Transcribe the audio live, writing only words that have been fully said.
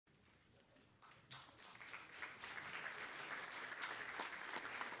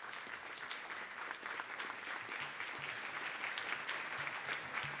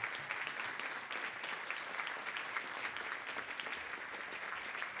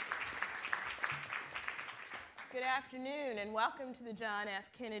Good afternoon and welcome to the John F.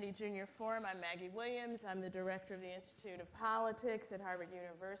 Kennedy Jr. Forum. I'm Maggie Williams. I'm the director of the Institute of Politics at Harvard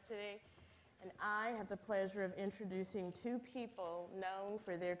University. And I have the pleasure of introducing two people known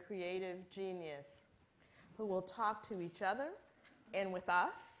for their creative genius who will talk to each other and with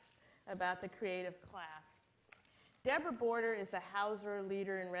us about the creative class. Deborah Borda is a Hauser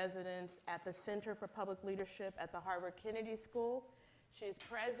Leader-in Residence at the Center for Public Leadership at the Harvard Kennedy School. She is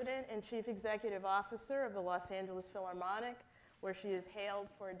president and chief executive officer of the Los Angeles Philharmonic, where she is hailed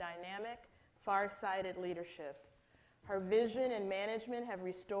for dynamic, far-sighted leadership. Her vision and management have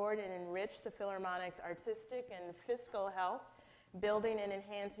restored and enriched the Philharmonic's artistic and fiscal health, building and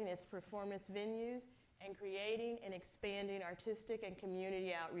enhancing its performance venues, and creating and expanding artistic and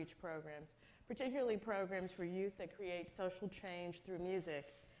community outreach programs, particularly programs for youth that create social change through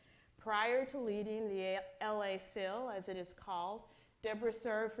music. Prior to leading the LA Phil, as it is called, Deborah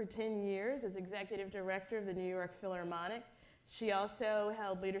served for 10 years as executive director of the New York Philharmonic. She also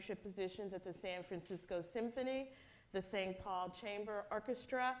held leadership positions at the San Francisco Symphony, the St. Paul Chamber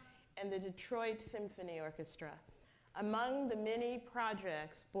Orchestra, and the Detroit Symphony Orchestra. Among the many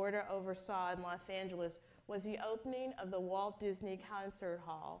projects Borda oversaw in Los Angeles was the opening of the Walt Disney Concert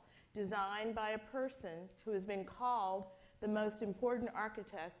Hall, designed by a person who has been called the most important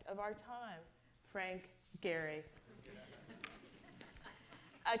architect of our time, Frank Gehry.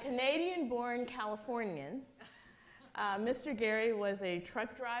 A Canadian-born Californian, Mr. Gehry was a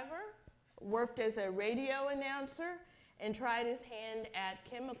truck driver, worked as a radio announcer, and tried his hand at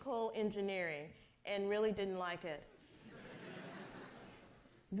chemical engineering and really didn't like it.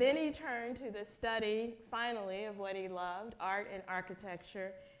 Then he turned to the study, finally, of what he loved, art and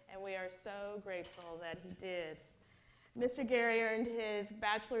architecture, and we are so grateful that he did. Mr. Gehry earned his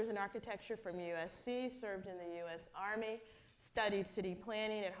bachelor's in architecture from USC, served in the U.S. Army, studied city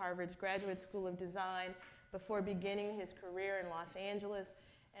planning at Harvard's Graduate School of Design before beginning his career in Los Angeles,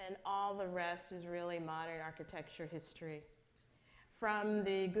 and all the rest is really modern architecture history. From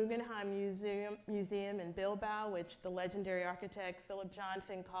the Guggenheim Museum in Bilbao, which the legendary architect Philip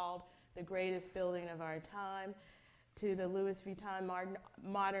Johnson called the greatest building of our time, to the Louis Vuitton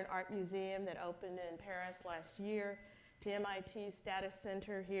Modern Art Museum that opened in Paris last year, to MIT's Status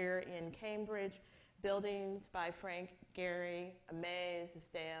Center here in Cambridge, buildings by Frank Gehry amaze,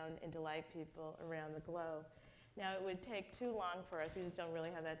 astound, and delight people around the globe. Now, it would take too long for us, we just don't really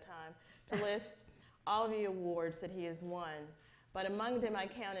have that time, to list all of the awards that he has won. But among them, I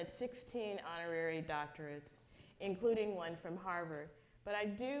counted 16 honorary doctorates, including one from Harvard. But I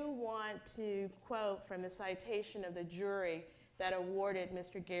do want to quote from the citation of the jury that awarded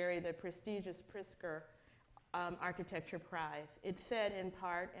Mr. Gehry the prestigious Pritzker Architecture Prize. It said in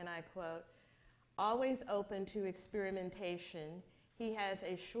part, and I quote, "Always open to experimentation, he has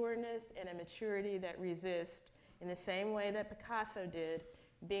a sureness and a maturity that resist, in the same way that Picasso did,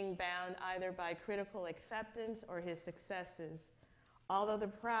 being bound either by critical acceptance or his successes. Although the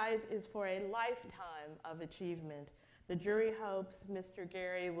prize is for a lifetime of achievement, the jury hopes Mr.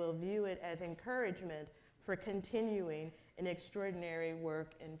 Gehry will view it as encouragement for continuing an extraordinary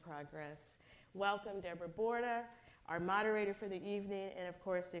work in progress." Welcome, Deborah Borda, our moderator for the evening, and of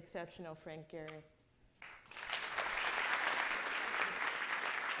course, the exceptional Frank Gehry.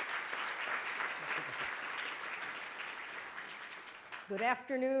 Good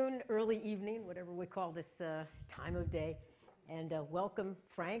afternoon, early evening, whatever we call this time of day. And welcome,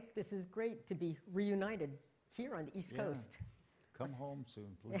 Frank. This is great to be reunited here on the East Coast. Come home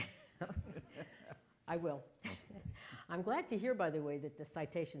soon, please. I will. Okay. I'm glad to hear, by the way, that the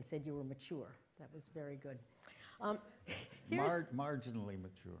citation said you were mature. That was very good. Marginally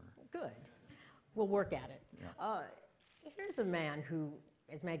mature. Good. We'll work at it. Yeah. Here's a man who,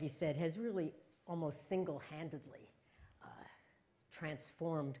 as Maggie said, has really almost single-handedly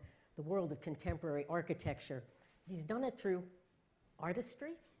transformed the world of contemporary architecture. He's done it through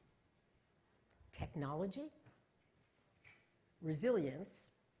artistry, technology, resilience,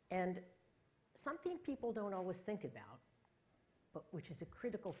 and something people don't always think about, but which is a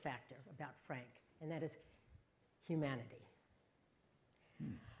critical factor about Frank, and that is humanity.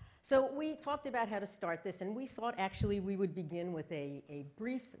 So we talked about how to start this, and we thought actually we would begin with a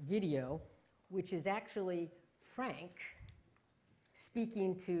brief video, which is actually Frank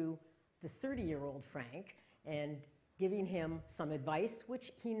speaking to the 30-year-old Frank and giving him some advice,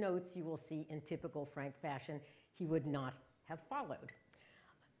 which he notes, you will see in typical Frank fashion, he would not have followed.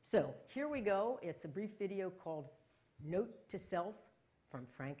 So here we go. It's a brief video called Note to Self from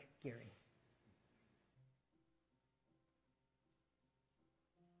Frank Gehry.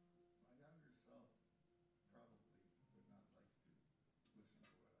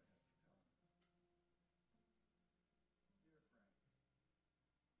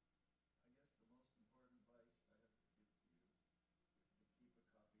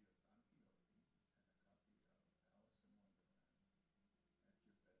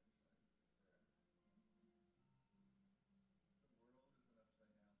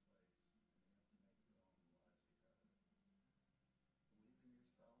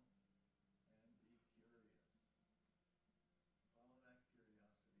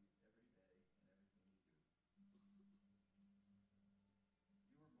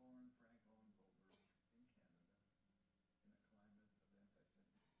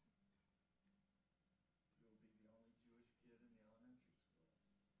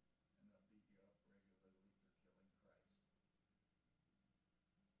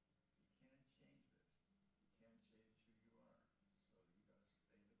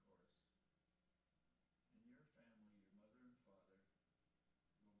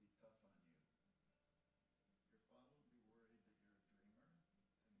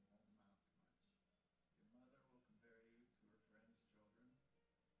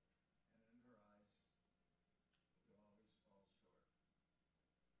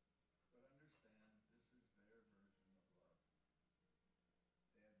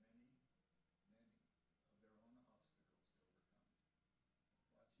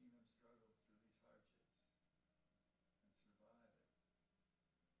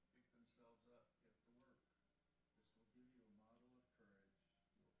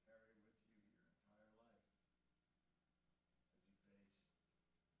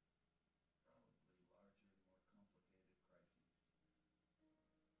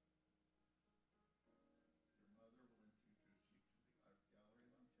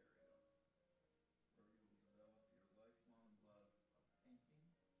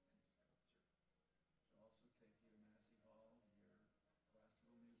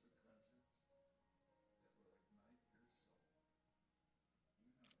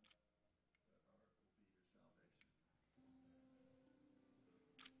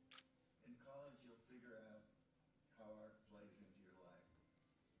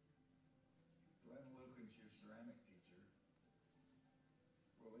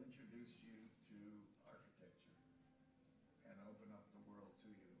 will introduce you to architecture and open up the world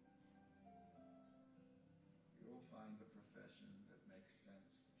to you. You will find a profession that makes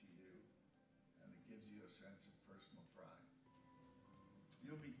sense to you and that gives you a sense of personal pride.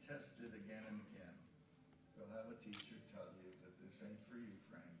 You'll be tested again and again. You'll have a teacher tell you that this ain't for you,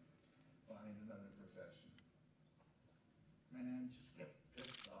 Frank. Find another profession. Man, just get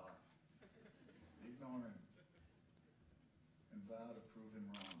pissed off. Ignore him. And vow to prove him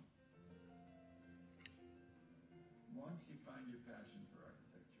wrong. Once you find your passion for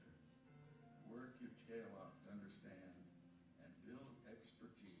architecture, work your tail off to understand and build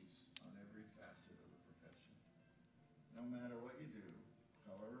expertise on every facet of the profession. No matter what you do,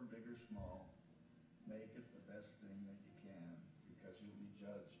 however big or small, make it the best thing that you can, because you'll be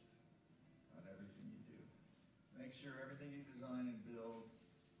judged on everything you do. Make sure everything you design and build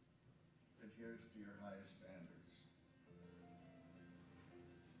adheres to your highest standards.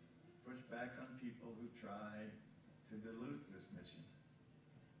 Push back on people who try to dilute this mission,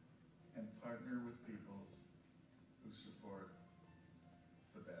 and partner with people who support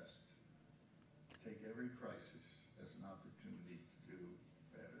the best. Take every crisis as an opportunity to do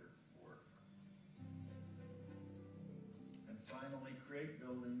better work. And finally, create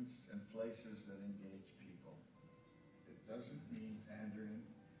buildings and places that engage people. It doesn't mean pandering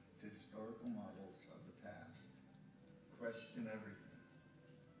to historical models of the past. Question everything.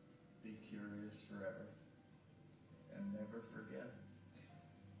 Be curious forever. And never forget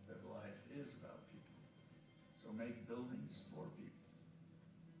that life is about people. So make buildings for people.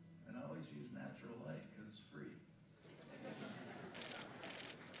 And always use natural light, because it's free.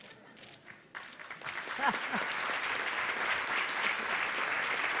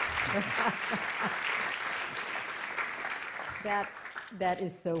 That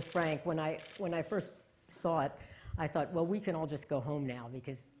is so Frank. When I first saw it, I thought, well, we can all just go home now,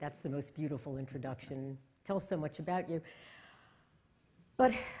 because that's the most beautiful introduction. Tells so much about you.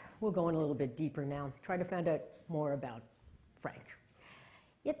 But we'll go in a little bit deeper now, try to find out more about Frank.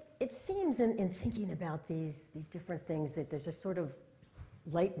 It seems in thinking about these different things that there's a sort of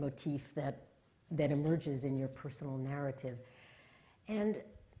leitmotif that emerges in your personal narrative. And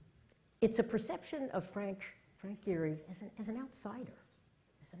it's a perception of Frank Gehry as an outsider.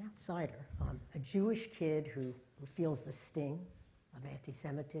 A Jewish kid who feels the sting of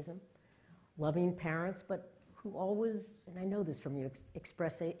anti-Semitism, loving parents, but who always, and I know this from you,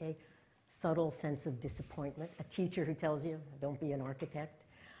 express a subtle sense of disappointment, a teacher who tells you, don't be an architect,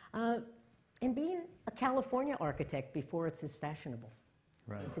 and being a California architect before it's as fashionable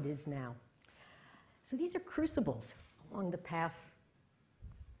as it is now. So these are crucibles along the path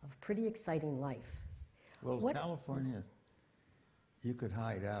of a pretty exciting life. Well, California, you could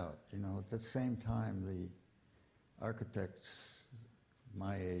hide out. At the same time, the architects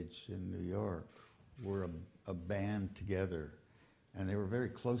my age in New York were a band together, and they were very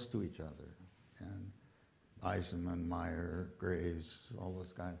close to each other. And Eisenman, Meyer, Graves, all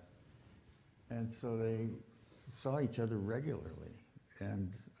those guys. And so they saw each other regularly,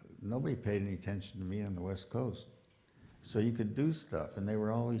 and nobody paid any attention to me on the West Coast. So you could do stuff, and they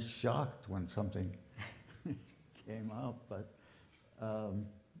were always shocked when something came up, but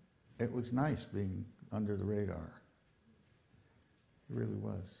it was nice being under the radar. It really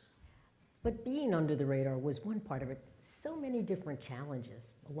was. But being under the radar was one part of it. So many different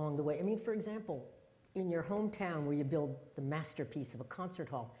challenges along the way. I mean, for example, in your hometown where you build the masterpiece of a concert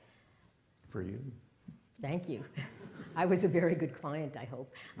hall. For you. Thank you. I was a very good client, I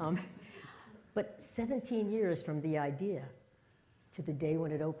hope. But 17 years from the idea to the day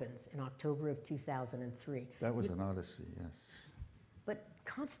when it opens in October of 2003. That was an odyssey, yes. But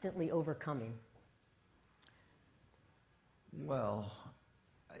constantly overcoming. Well,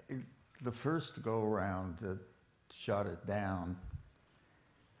 the first go-around that shot it down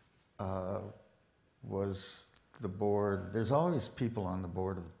was the board. There's always people on the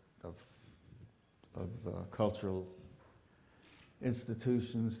board of cultural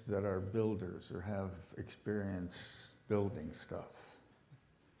institutions that are builders or have experience building stuff.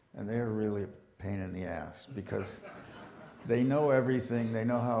 And they're really a pain in the ass because they know everything, they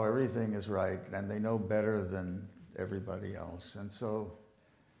know how everything is right, and they know better than everybody else. And so,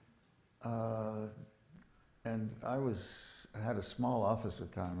 and I had a small office at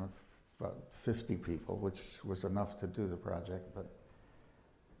the time of about 50 people, which was enough to do the project, but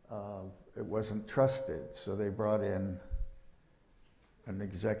it wasn't trusted, so they brought in an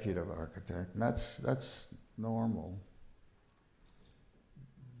executive architect, and that's normal.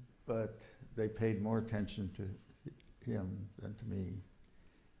 But they paid more attention to him than to me,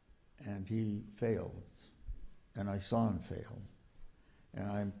 and he failed, and I saw him fail. and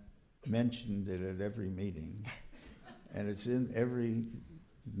I mentioned it at every meeting, and it's in every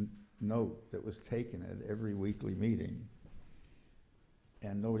note that was taken at every weekly meeting,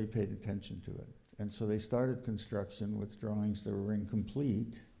 and nobody paid attention to it. And so they started construction with drawings that were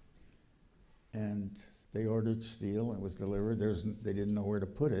incomplete, and they ordered steel, and it was delivered. They didn't know where to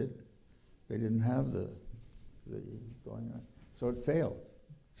put it. They didn't have the going on. So it failed.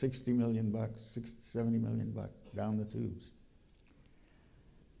 $60 million, $70 million down the tubes.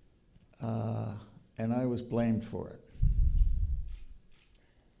 And I was blamed for it.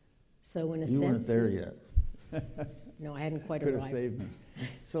 So in a You sense, weren't there yet. No, I hadn't quite Could have arrived. saved me.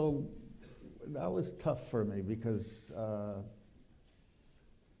 So that was tough for me because,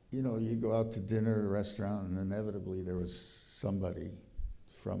 you know, you go out to dinner at a restaurant and inevitably there was somebody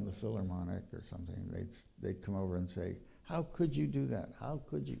from the Philharmonic or something. They'd come over and say, how could you do that? How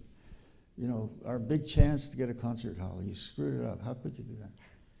could you? You know, our big chance to get a concert hall, you screwed it up. How could you do that?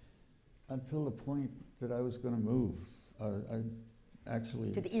 Until the point that I was going to move. I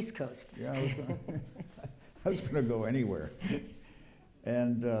actually... To the East Coast. Yeah, I was going to go anywhere.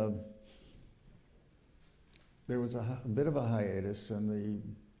 And there was a bit of a hiatus, and the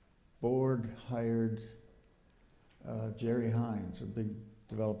board hired Jerry Hines, a big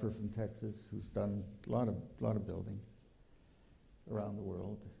developer from Texas who's done a lot of buildings around the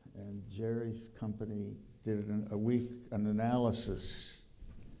world. And Jerry's company did an analysis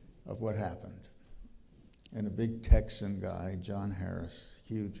of what happened. And a big Texan guy, John Harris,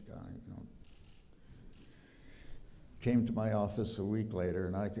 huge guy, you know, came to my office a week later,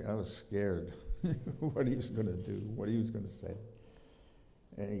 and I was scared what he was going to do, what he was going to say.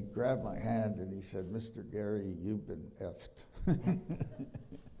 And he grabbed my hand and he said, Mr. Gehry, you've been effed.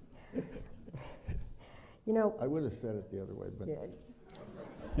 You know, I would have said it the other way, but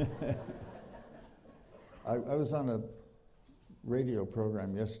yeah, I was on a radio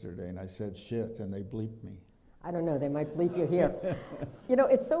program yesterday and I said shit and they bleeped me. I don't know, they might bleep you here. You know,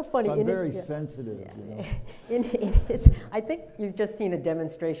 it's so funny. So I'm very yeah. sensitive, Yeah. you know. I think you've just seen a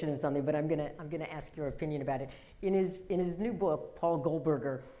demonstration of something, but I'm gonna ask your opinion about it. In his new book, Paul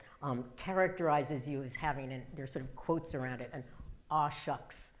Goldberger characterizes you as having, and there's sort of quotes around it, an aw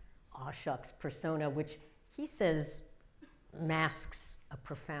shucks persona, which he says masks a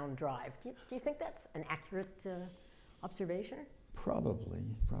profound drive. Do you think that's an accurate observation? Probably.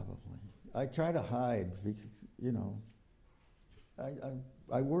 I try to hide because, you know,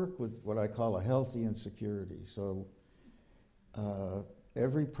 I work with what I call a healthy insecurity. So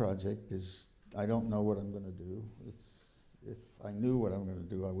every project is, I don't know what I'm going to do. If I knew what I'm going to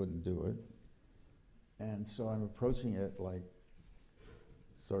do, I wouldn't do it. And so I'm approaching it like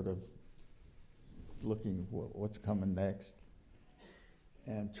sort of looking what's coming next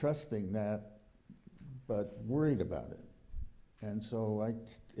and trusting that, but worried about it. And so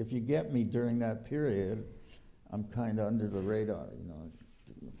if you get me during that period, I'm kind of under the radar, you know,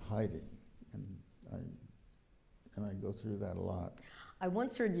 hiding. And I go through that a lot. I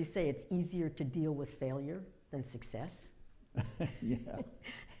once heard you say it's easier to deal with failure than success. Yeah.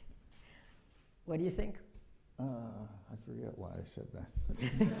 What do you think? I forget why I said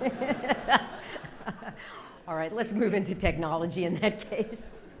that. All right, let's move into technology in that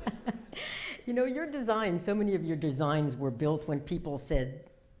case. You know, your designs, so many of your designs were built when people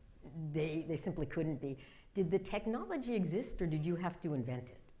said they simply couldn't be. Did the technology exist or did you have to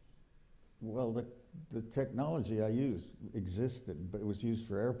invent it? Well, the technology I used existed, but it was used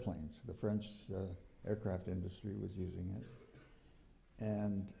for airplanes. The French aircraft industry was using it.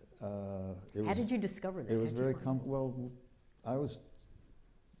 And How did you discover that? It was very well, I was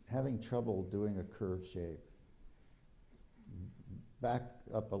having trouble doing a curve shape. Back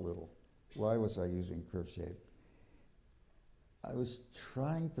up a little. Why was I using curve shape? I was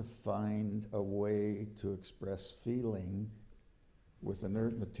trying to find a way to express feeling with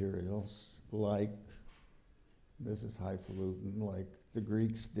inert materials, like, this is highfalutin, like the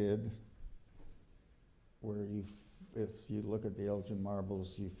Greeks did, where if you look at the Elgin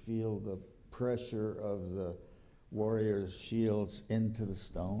marbles, you feel the pressure of the warriors' shields into the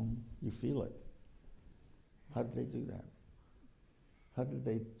stone. You feel it. How did they do that? How did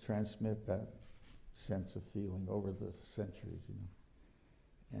they transmit that sense of feeling over the centuries, you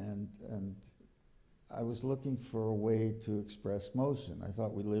know? And I was looking for a way to express motion. I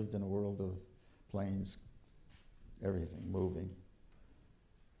thought we lived in a world of planes, everything moving.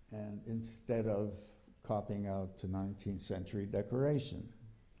 And instead of copying out to 19th century decoration,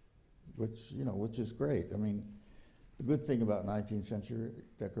 which is great. I mean, the good thing about 19th century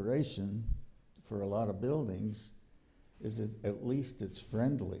decoration for a lot of buildings is at least it's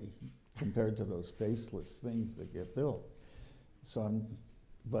friendly compared to those faceless things that get built. So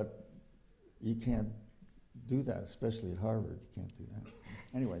but you can't do that, especially at Harvard. You can't do that.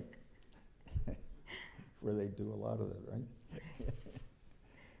 Anyway, where they do a lot of it, right?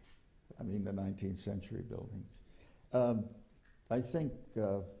 I mean, the 19th century buildings. I think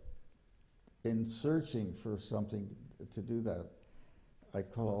in searching for something to do that, I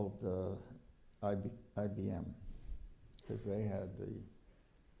called IBM, because they had the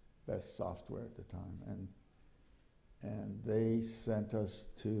best software at the time, and they sent us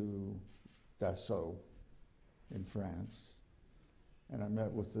to Dassault in France, and I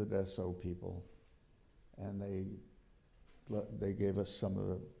met with the Dassault people, and they gave us some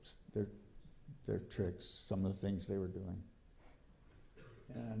of their tricks, some of the things they were doing,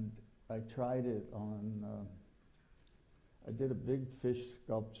 and I tried it on. I did a big fish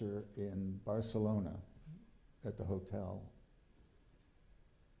sculpture in Barcelona at the hotel,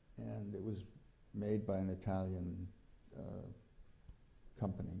 and it was made by an Italian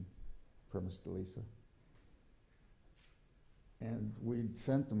company, Permastelisa. And we'd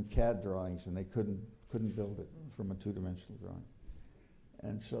sent them CAD drawings, and they couldn't build it from a two-dimensional drawing.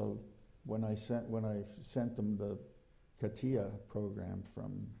 And so when I sent them the CATIA program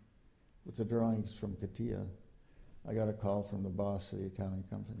with the drawings from CATIA, I got a call from the boss of the Italian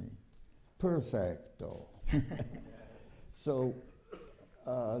company. Perfecto. So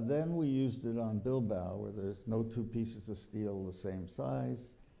then we used it on Bilbao, where there's no two pieces of steel the same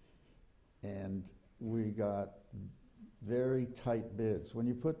size, and we got very tight bids. When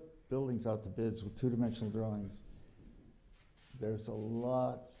you put buildings out to bids with two-dimensional drawings, there's a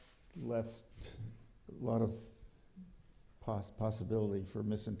lot of possibility for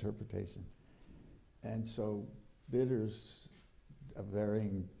misinterpretation. And so bidders of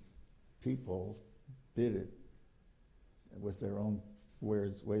varying people bid it with their own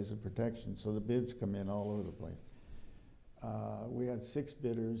ways of protection. So the bids come in all over the place. We had 6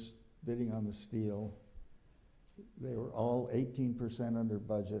 bidders bidding on the steel. They were all 18% under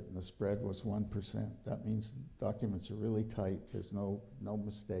budget, and the spread was 1%. That means documents are really tight. There's no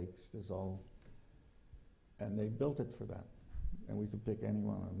mistakes. And they built it for that. And we could pick any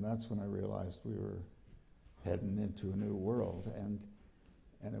one of them. That's when I realized we were heading into a new world, and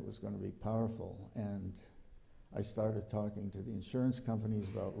it was going to be powerful. And I started talking to the insurance companies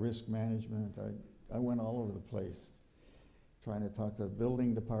about risk management. I went all over the place, trying to talk to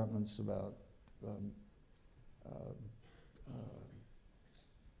building departments about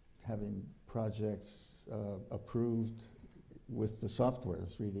having projects approved with the software,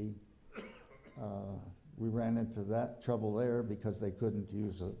 3D. We ran into that trouble there because they couldn't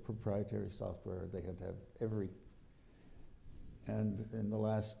use a proprietary software. They had to have and in the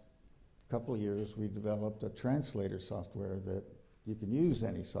last couple of years, we developed a translator software that you can use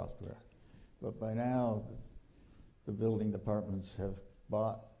any software. But by now, the building departments have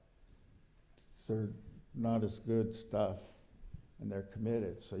bought not as good stuff, and they're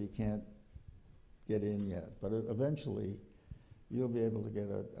committed, so you can't get in yet. But eventually, you'll be able to get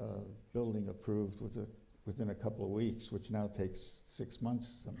a building approved within a couple of weeks, which now takes 6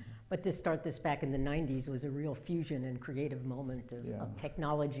 months. Somehow. But to start this back in the 90s was a real fusion and creative moment of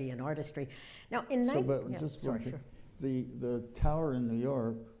technology and artistry. Now, in the tower in New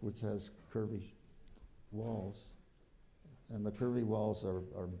York, which has curvy walls, and the curvy walls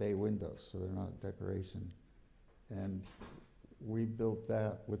are bay windows, so they're not decoration. And we built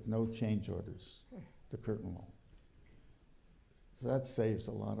that with no change orders, the curtain wall. So that saves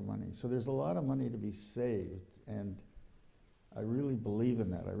a lot of money. So there's a lot of money to be saved, and I really believe in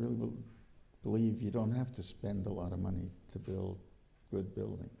that. I really believe you don't have to spend a lot of money to build good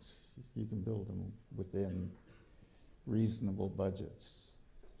buildings. You can build them within reasonable budgets.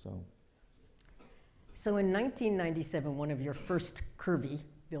 So in 1997, one of your first curvy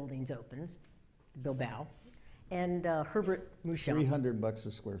buildings opens, Bilbao, and Herbert Mouchamp. $300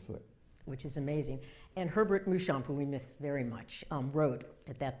 a square foot. Which is amazing. And Herbert Mouchamp, who we miss very much, wrote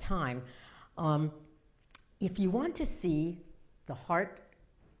at that time, if you want to see the heart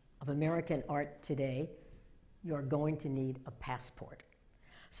of American art today, you're going to need a passport.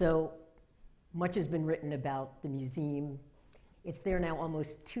 So much has been written about the museum. It's there now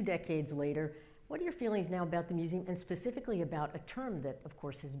almost 2 decades later. What are your feelings now about the museum, and specifically about a term that, of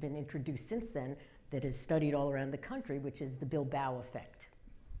course, has been introduced since then that is studied all around the country, which is the Bilbao effect?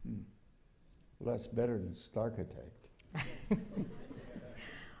 Well, that's better than Starchitect.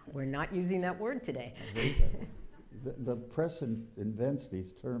 We're not using that word today. The press invents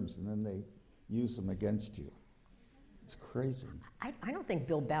these terms, and then they use them against you. It's crazy. I don't think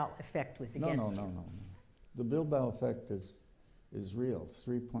Bilbao effect was against you. No. The Bilbao effect is real.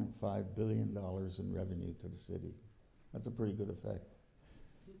 $3.5 billion in revenue to the city. That's a pretty good effect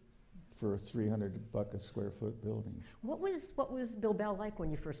for a $300 a square foot building. What was Bilbao like when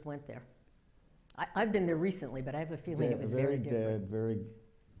you first went there? I've been there recently, but I have a feeling it was very different. Dead, very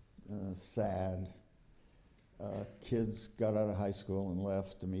sad. Kids got out of high school and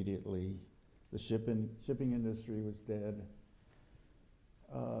left immediately. The shipping industry was dead.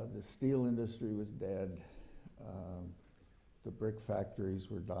 The steel industry was dead. The brick factories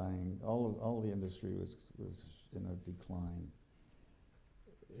were dying. All the industry was in a decline.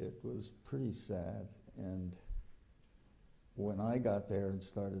 It was pretty sad. And when I got there and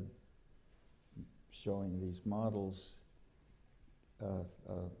started showing these models,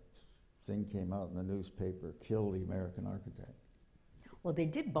 thing came out in the newspaper, "Kill the American Architect." Well, they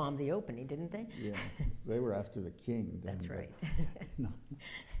did bomb the opening, didn't they? Yeah, they were after the king then. That's right.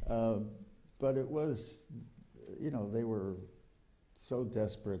 But it was, they were so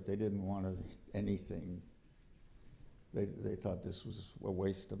desperate, they didn't want anything. They thought this was a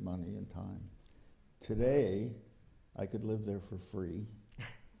waste of money and time. Today, I could live there for free,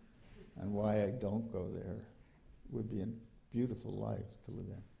 and why I don't go there would be a beautiful life to live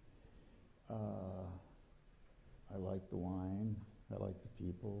there. I like the wine, I like the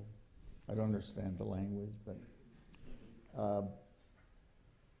people. I don't understand the language, but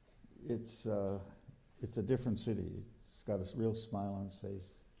it's a different city. It's got a real smile on its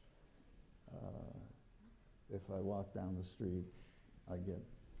face. If I walk down the street, I get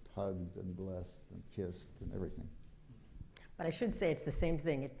hugged and blessed and kissed and everything. But I should say it's the same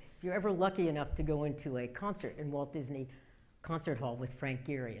thing. If you're ever lucky enough to go into a concert in Walt Disney Concert Hall with Frank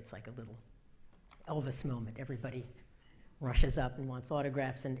Gehry, it's like a little Elvis moment. Everybody rushes up and wants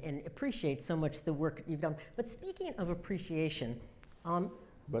autographs and appreciates so much the work you've done. But speaking of appreciation,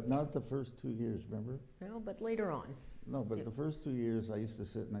 but not the first 2 years, remember? no, but later on. No, but the first 2 years I used to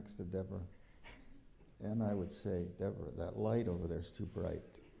sit next to Deborah, and I would say, "Deborah, that light over there is too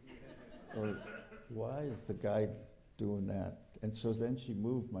bright." Or, "Why is the guy doing that?" And so then she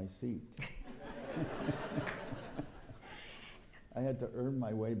moved my seat. I had to earn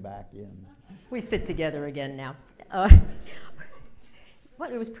my way back in. We sit together again now.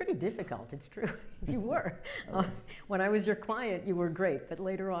 But it was pretty difficult, it's true. You were. When I was your client, you were great, but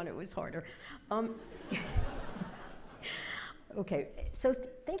later on it was harder. Okay, so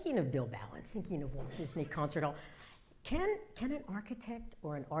thinking of Bilbao and thinking of Walt Disney Concert Hall, can an architect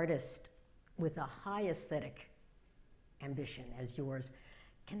or an artist with a high aesthetic ambition as yours,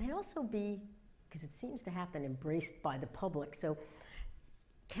 can they also be, because it seems to happen, embraced by the public, so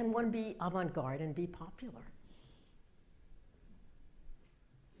can one be avant-garde and be popular?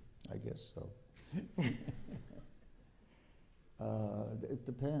 I guess so. It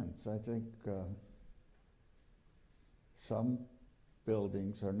depends. I think some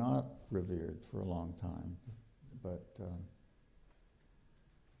buildings are not revered for a long time, but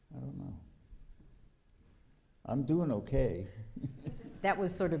I don't know. I'm doing okay. That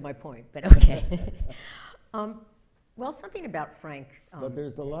was sort of my point, but okay. Well, something about Frank. But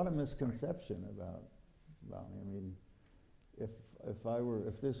there's a lot of misconception about me. I mean, if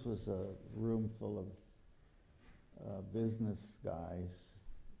this was a room full of business guys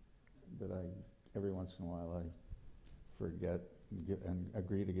that every once in a while I forget and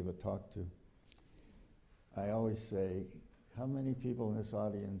agree to give a talk to, I always say, how many people in this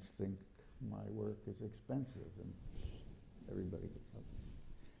audience think my work is expensive? And everybody gets up.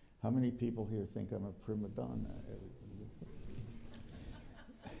 How many people here think I'm a prima donna?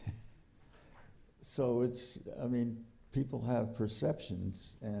 So people have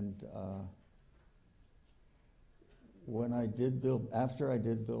perceptions, and after I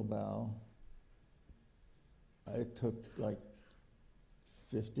did Bilbao, it took like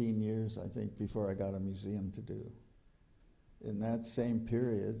 15 years, I think, before I got a museum to do. In that same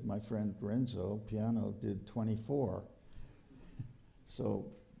period, my friend Renzo Piano did 24.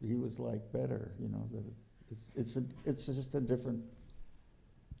 So he was like better, it's just a different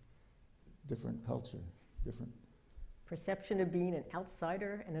culture, different. Perception of being an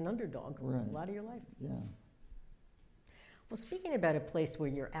outsider and an underdog Right. a lot of your life. Yeah. Well, speaking about a place where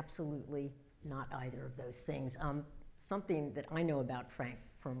you're absolutely not either of those things, something that I know about Frank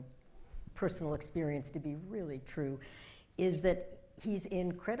from personal experience to be really true is that he's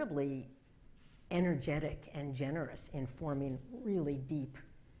incredibly energetic and generous in forming really deep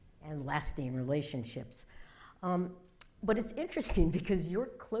and lasting relationships. But it's interesting because your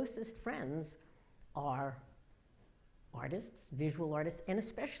closest friends are artists, visual artists, and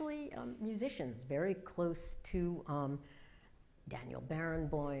especially musicians, very close to Daniel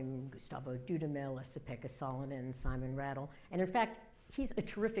Barenboim, Gustavo Dudamel, Asa-Pekka Salonen, Simon Rattle. And in fact, He's a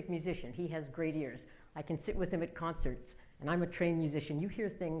terrific musician. He has great ears. I can sit with him at concerts, and I'm a trained musician. You hear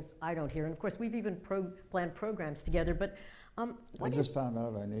things I don't hear, and of course, we've even planned programs together, but I just found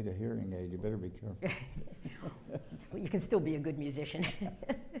out I need a hearing aid. You better be careful. Well, you can still be a good musician.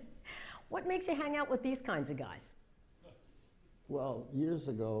 What makes you hang out with these kinds of guys? Well, years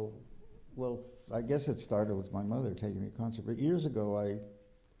ago, I guess it started with my mother taking me to concert, but years ago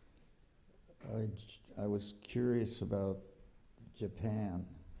I was curious about Japan.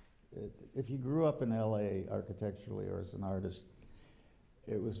 If you grew up in LA architecturally or as an artist,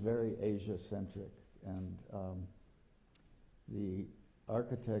 it was very Asia-centric, and the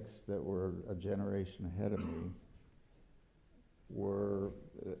architects that were a generation ahead of me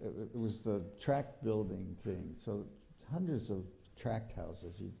it was the tract building thing. So hundreds of tract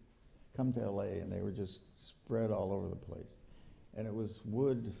houses. You'd come to LA and they were just spread all over the place. And it was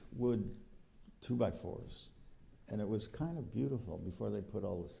wood 2x4s. And it was kind of beautiful before they put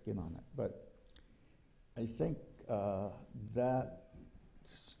all the skin on it. But I think that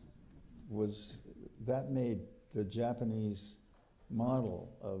made the Japanese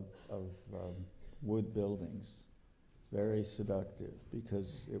model of wood buildings very seductive,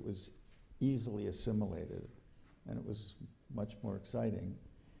 because it was easily assimilated and it was much more exciting.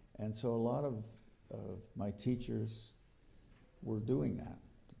 And so a lot of my teachers were doing that.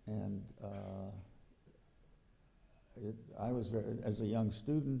 And I was as a young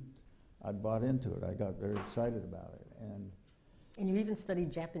student, I bought into it. I got very excited about it. And you even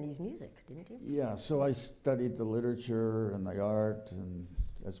studied Japanese music, didn't you? Yeah, so I studied the literature and the art and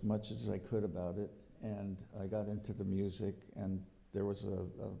as much as I could about it. And I got into the music, and there was a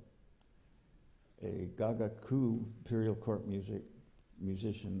Gagaku Imperial Court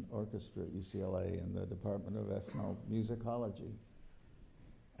musician orchestra at UCLA in the Department of Ethnomusicology.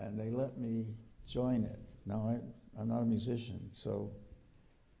 And they let me join it. Now, I'm not a musician, so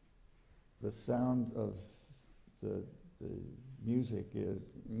the sound of the music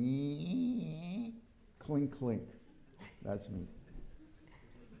is clink, clink. That's me.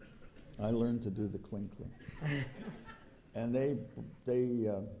 I learned to do the clink, clink. And they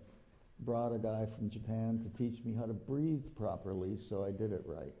brought a guy from Japan to teach me how to breathe properly, so I did it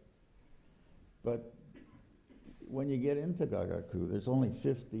right. But when you get into Gagaku, there's only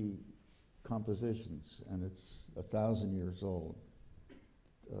 50 compositions, and it's 1,000 years old.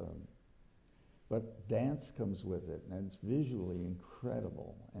 But dance comes with it, and it's visually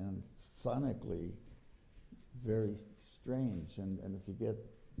incredible, and sonically very strange. And if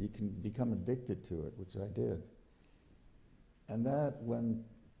you can become addicted to it, which I did. And that, when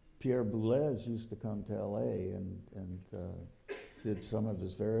Pierre Boulez used to come to LA and did some of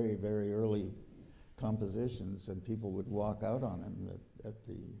his very, very early compositions, and people would walk out on him at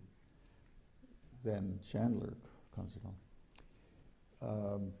the then Chandler Concert Hall.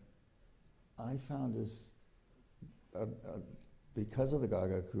 I found because of the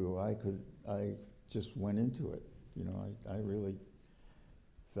Gagaku, I just went into it. You know, I really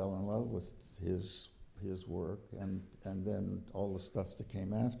fell in love with his work and then all the stuff that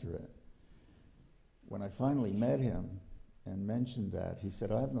came after it. When I finally met him and mentioned that, he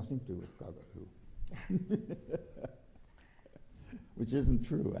said, "I have nothing to do with Gagaku." Which isn't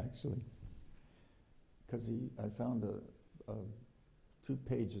true, actually. Because I found 2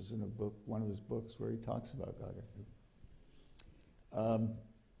 pages in one of his books, where he talks about Gagaku.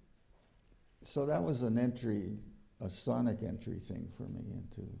 So that was a sonic entry thing for me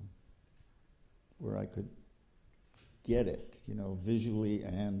into where I could get it, you know, visually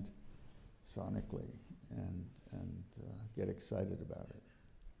and sonically, and get excited about it.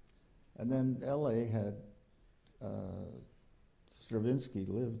 And then LA had, Stravinsky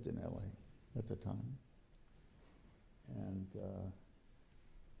lived in LA at the time, and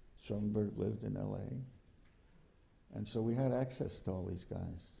Schoenberg lived in LA, and so we had access to all these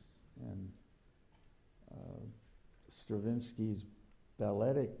guys. And Stravinsky's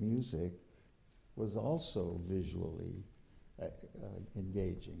balletic music was also visually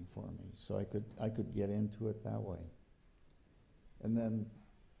engaging for me, so I could get into it that way. And then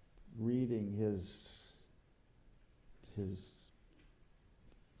reading his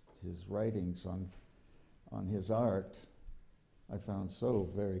writings on his art, I found so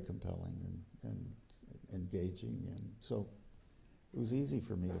very compelling and engaging, and so it was easy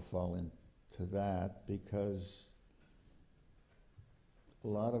for me to fall into that, because a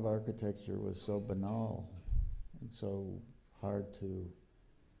lot of architecture was so banal and so hard to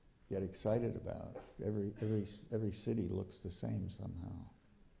get excited about. Every city looks the same somehow,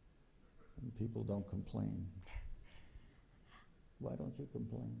 and people don't complain. Why don't you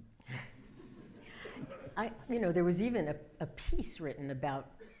complain? There was even a piece written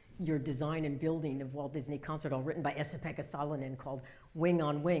about your design and building of Walt Disney Concert Hall, written by Esa-Pekka Salonen, called Wing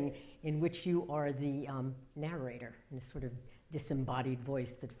on Wing, in which you are the narrator, in a sort of disembodied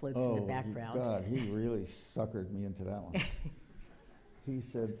voice that floats in the background. God, he really suckered me into that one. He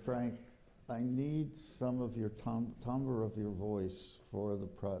said, Frank, I need some of your timbre of your voice for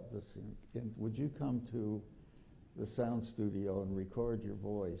the scene. Would you come to the sound studio and record your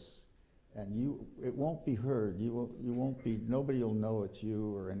voice? And it won't be heard. You won't be. Nobody will know it's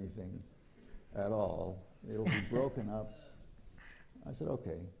you or anything at all. It'll be broken up. I said,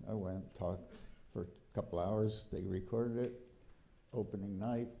 okay. I went, talked for a couple hours. They recorded it. Opening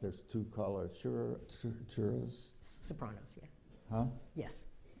night. There's 2 churros. Sopranos, yeah. Huh? Yes.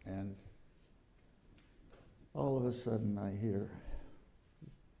 And all of a sudden I hear,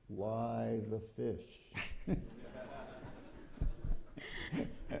 "Why the fish?"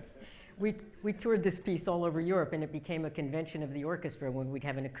 We toured this piece all over Europe, and it became a convention of the orchestra. When we'd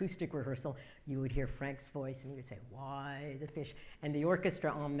have an acoustic rehearsal, you would hear Frank's voice, and he would say, "Why the fish?" And the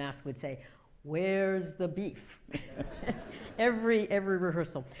orchestra en masse would say, "Where's the beef?" every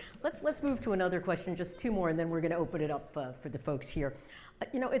rehearsal. Let's move to another question, just 2 more, and then we're going to open it up for the folks here.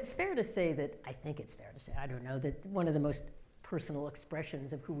 It's fair to say that, I think it's fair to say, I don't know, that one of the most personal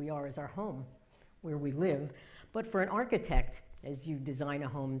expressions of who we are is our home, where we live. But for an architect, as you design a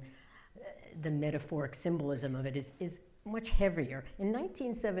home, the metaphoric symbolism of it is much heavier. In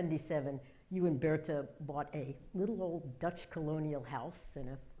 1977, you and Bertha bought a little old Dutch colonial house in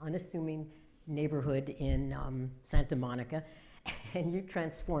an unassuming neighborhood in Santa Monica, and you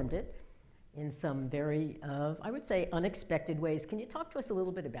transformed it in some very, I would say, unexpected ways. Can you talk to us a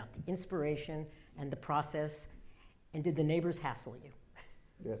little bit about the inspiration and the process, and did the neighbors hassle you?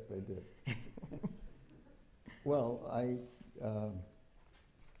 Yes, they did. Well,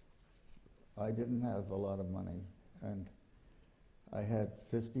 I didn't have a lot of money, and I had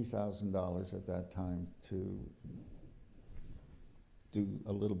 $50,000 at that time to do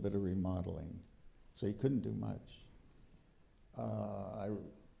a little bit of remodeling, so you couldn't do much. I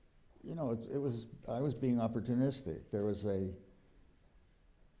was being opportunistic. There was a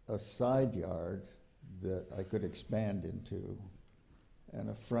side yard that I could expand into, and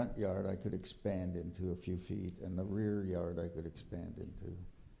a front yard I could expand into a few feet, and the rear yard I could expand into.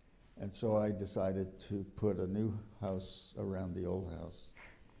 And so I decided to put a new house around the old house.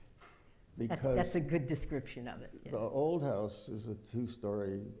 That's a good description of it. Yeah. The old house is a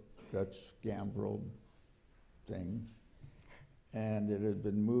 2-story Dutch gambrel thing, and it had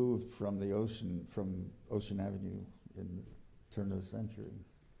been moved from Ocean Avenue in the turn of the century.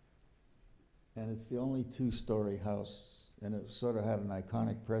 And it's the only 2-story house, and it sort of had an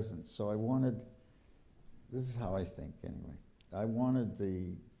iconic presence. So I wanted, this is how I think anyway, I wanted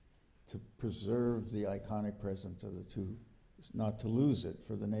to preserve the iconic presence of the 2, not to lose it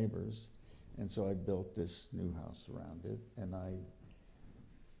for the neighbors. And so I built this new house around it, and I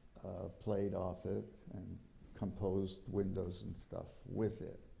played off it and composed windows and stuff with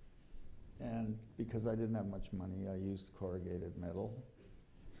it. And because I didn't have much money, I used corrugated metal.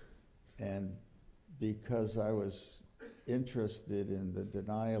 And because I was interested in the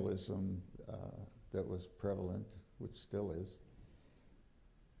denialism that was prevalent, which still is,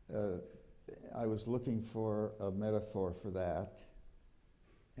 I was looking for a metaphor for that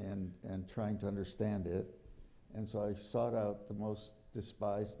and trying to understand it. And so I sought out the most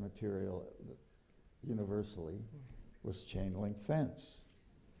despised material universally was chain link fence.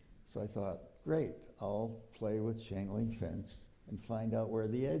 So I thought, great, I'll play with chain link fence and find out where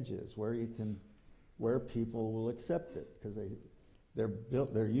the edge is, where people will accept it, because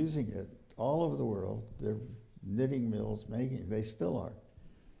they're using it all over the world. They're knitting mills making it, they still are.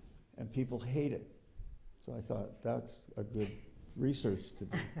 And people hate it. So I thought that's a good research to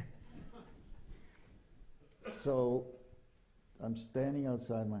do. So I'm standing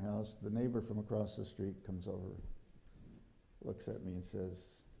outside my house. The neighbor from across the street comes over, looks at me and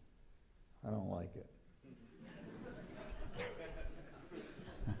says, "I don't like it."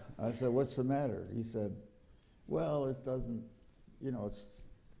 I said, "What's the matter?" He said, "Well, it doesn't, I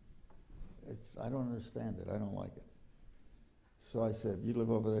don't understand it. I don't like it." So I said, "You live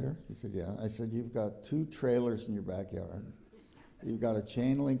over there?" He said, "Yeah." I said, "You've got 2 trailers in your backyard. You've got a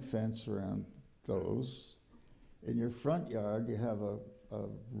chain link fence around those. In your front yard, you have a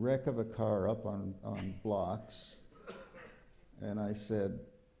wreck of a car up on blocks." And I said,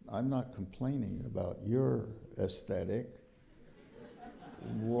 "I'm not complaining about your aesthetic.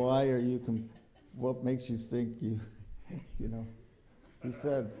 Why are you, what makes you think you know?" He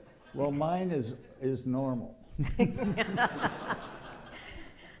said, "Well, mine is normal."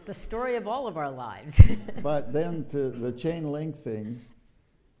 The story of all of our lives. But then to the chain link thing,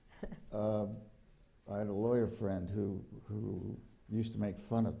 I had a lawyer friend who used to make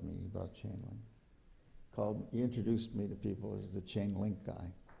fun of me about chain link. He introduced me to people as the chain link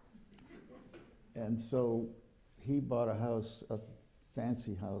guy. And so he bought a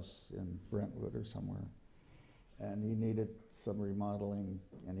fancy house in Brentwood or somewhere, and he needed some remodeling,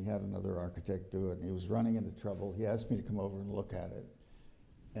 and he had another architect do it, and he was running into trouble. He asked me to come over and look at it.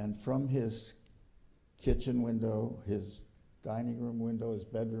 And from his kitchen window, his dining room window, his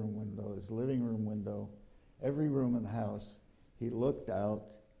bedroom window, his living room window, every room in the house, he looked out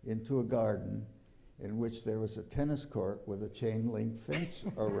into a garden in which there was a tennis court with a chain link fence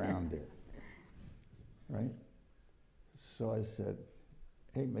around it, right? So I said,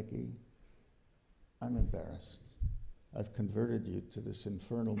 hey, Mickey, I'm embarrassed. I've converted you to this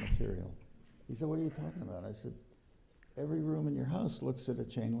infernal material. He said, what are you talking about? I said, every room in your house looks at a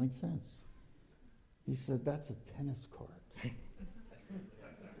chain link fence. He said, that's a tennis court.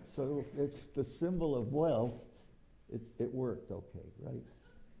 So it's the symbol of wealth. It worked okay, right?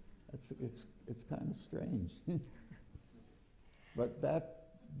 It's kind of strange. But that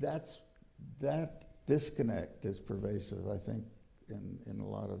disconnect is pervasive, I think, in a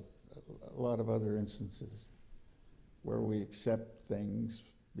lot of other instances where we accept things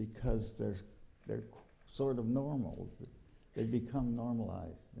because they're sort of normal. They become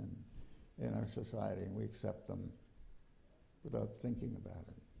normalized in our society, and we accept them without thinking about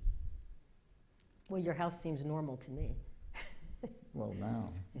it. Well, your house seems normal to me. Well,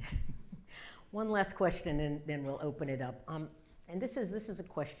 now. One last question, and then we'll open it up. And this is a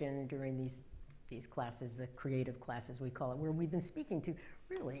question during these classes, the creative classes we call it, where we've been speaking to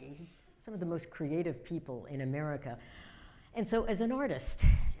really some of the most creative people in America. And so as an artist,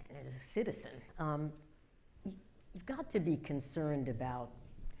 and as a citizen, you've got to be concerned about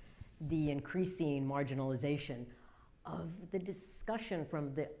the increasing marginalization of the discussion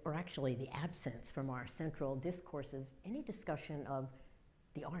or actually the absence from our central discourse of any discussion of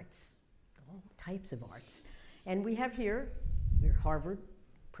the arts, all types of arts. And we have here, we're Harvard,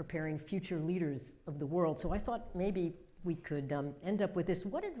 preparing future leaders of the world. So I thought maybe we could end up with this.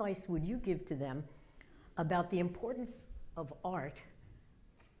 What advice would you give to them about the importance of art,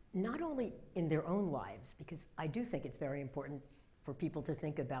 not only in their own lives, because I do think it's very important for people to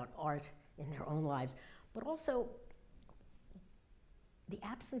think about art in their own lives, but also the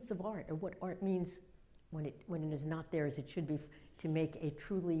absence of art, or what art means when it is not there as it should be, to make a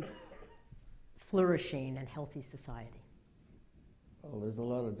truly flourishing and healthy society. Well, there's a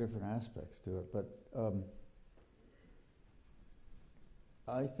lot of different aspects to it, but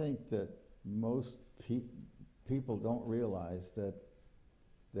I think that most people don't realize that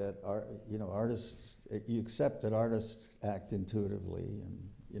artists, you accept that artists act intuitively, and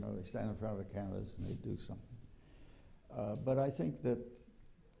they stand in front of a canvas and they do something. But I think that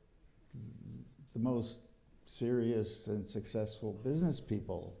the most serious and successful business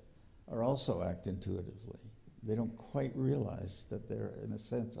people are also act intuitively. They don't quite realize that they're, in a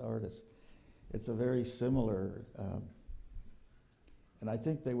sense, artists. It's a very similar, and I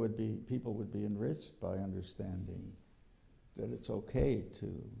think people would be enriched by understanding that it's okay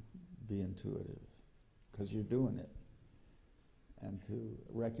to be intuitive because you're doing it, and to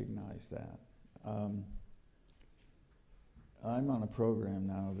recognize that. I'm on a program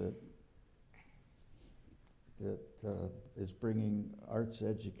now that is bringing arts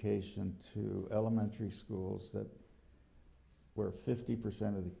education to elementary schools where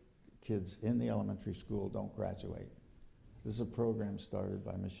 50% of the kids in the elementary school don't graduate. This is a program started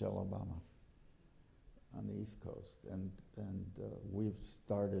by Michelle Obama on the East Coast, and we've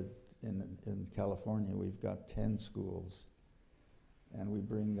started in California. We've got 10 schools, and we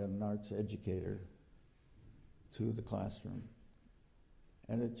bring an arts educator to the classroom,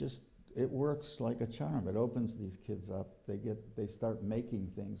 and it works like a charm. It opens these kids up. They start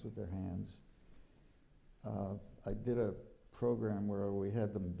making things with their hands. I did a program where we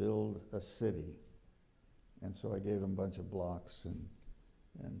had them build a city, and so I gave them a bunch of blocks and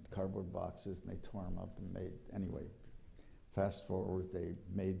cardboard boxes, and they tore them up and anyway, fast forward, they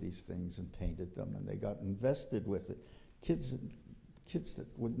made these things and painted them, and they got invested with it. Kids that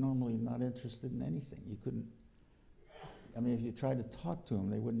would normally not interested in anything. You couldn't, if you tried to talk to them,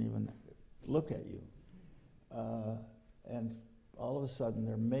 they wouldn't even look at you. And all of a sudden,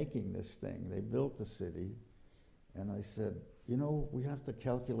 they're making this thing. They built the city, and I said, we have to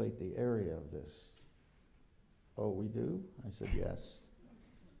calculate the area of this. Oh, we do? I said, yes.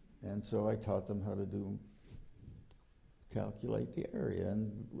 And so I taught them how to calculate the area,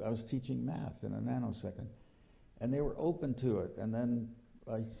 and I was teaching math in a nanosecond. And they were open to it, and then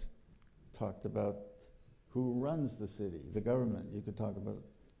talked about who runs the city, the government. You could talk about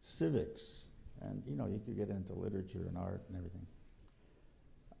civics, and you could get into literature and art and everything.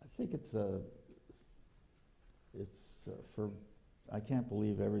 I think I can't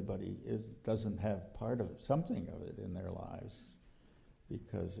believe everybody doesn't have something of it in their lives,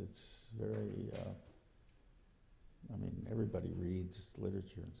 because it's very, everybody reads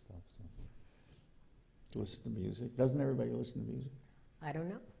literature and stuff, so. Listen to music. Doesn't everybody listen to music? I don't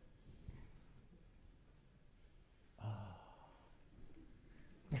know.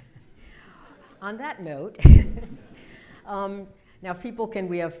 On that note, now if people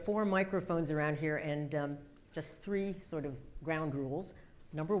we have 4 microphones around here, and just 3 sort of ground rules.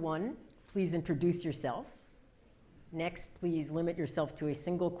 Number 1, please introduce yourself. Next, please limit yourself to a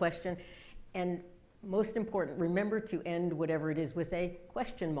single question. And most important, remember to end whatever it is with a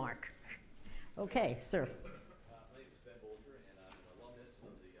question mark. Okay, sir.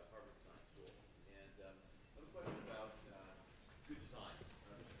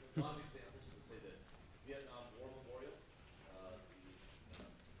 A lot of examples would say that Vietnam War Memorial, the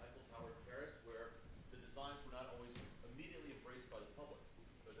Eiffel Tower in Paris, where the designs were not always immediately embraced by the public,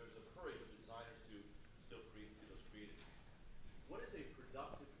 but there's a courage of designers to still create those creative. What is a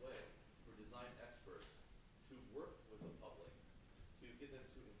productive way for design experts to work with the public to get them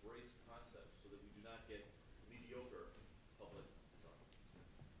to embrace concepts so that we do not get mediocre public design?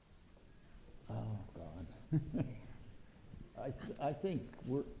 Oh, God. I think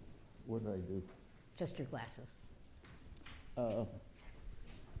what did I do? Just your glasses. I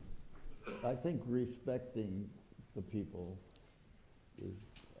think respecting the people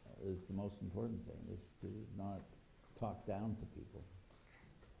is the most important thing, is to not talk down to people,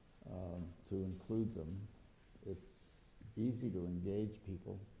 to include them. It's easy to engage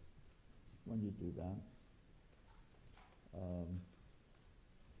people when you do that.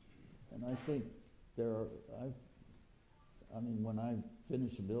 And I think when I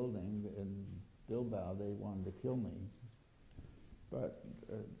finished a building in Bilbao, they wanted to kill me. But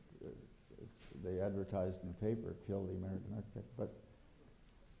they advertised in the paper, kill the American architect. But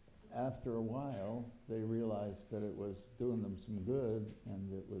after a while, they realized that it was doing them some good,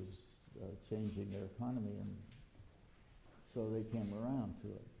 and it was changing their economy, and so they came around to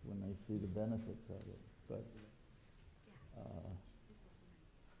it when they see the benefits of it. But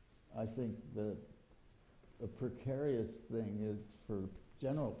I think that a precarious thing is for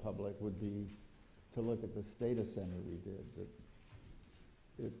general public would be to look at the Stata Center we did.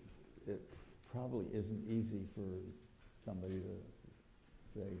 That it probably isn't easy for somebody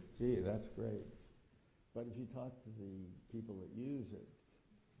to say, gee, that's great. But if you talk to the people that use it,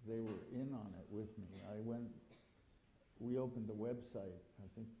 they were in on it with me. We opened a website, I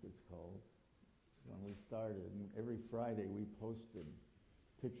think it's called, when we started. And every Friday we posted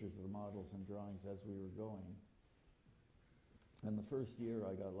pictures of the models and drawings as we were going. And the first year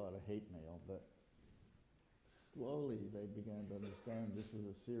I got a lot of hate mail, but slowly they began to understand this was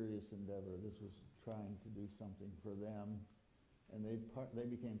a serious endeavor. This was trying to do something for them, and they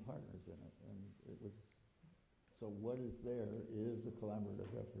became partners in it. And it was, so what is there is a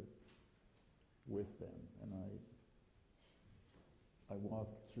collaborative effort with them. And I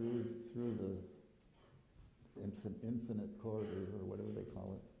walked through the infinite corridor, or whatever they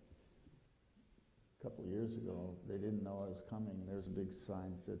call it. A couple of years ago, they didn't know I was coming, and there's a big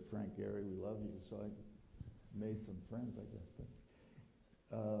sign that said, Frank Gehry, we love you. So I made some friends, I guess. But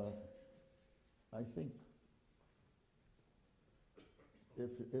I think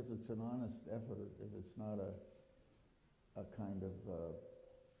if it's an honest effort, if it's not a kind of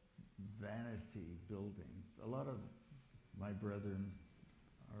vanity building, a lot of my brethren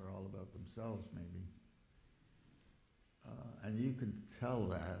are all about themselves, maybe. And you can tell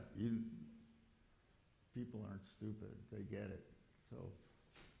that. People aren't stupid. They get it. So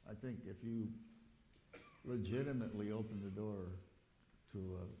I think if you legitimately open the door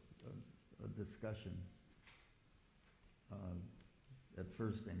to a discussion, at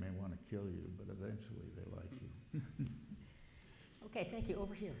first they may want to kill you, but eventually they like you. Okay, thank you.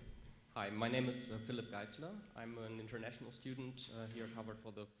 Over here. Hi, my name is Philip Geisler. I'm an international student here at Harvard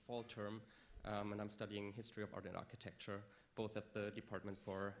for the fall term, and I'm studying history of art and architecture, both at the Department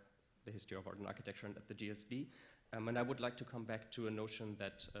for the History of Art and Architecture and at the GSD. And I would like to come back to a notion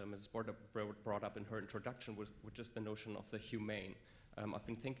that Mrs. Borda brought up in her introduction, which is the notion of the humane. I've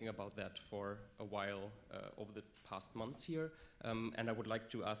been thinking about that for a while over the past months here, and I would like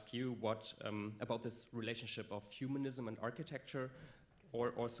to ask you what about this relationship of humanism and architecture,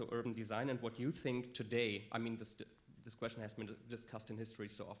 or also urban design, and what you think today. I mean, this question has been discussed in history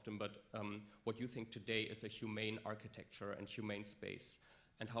so often, but what you think today is a humane architecture and humane space.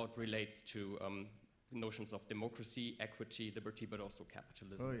 and how it relates to notions of democracy, equity, liberty, but also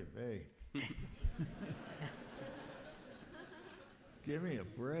capitalism. Oy vey. Give me a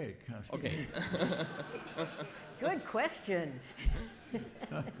break. Okay. Good question.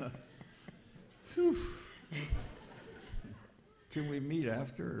 Can we meet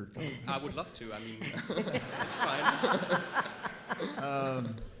after? Or I would love to. I mean, it's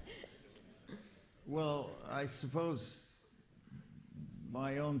fine. Well, I suppose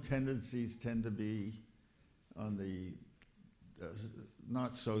my own tendencies tend to be on the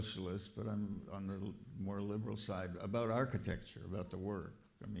not socialist, but I'm on the more liberal side about architecture, about the work.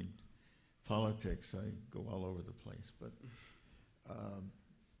 I mean, politics, I go all over the place, but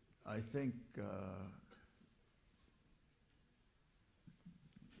I think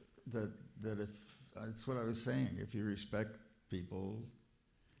that if that's what I was saying, if you respect people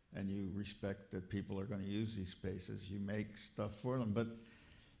and you respect that people are going to use these spaces, you make stuff for them. But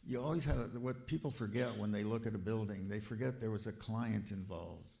you always have what people forget when they look at a building. They forget there was a client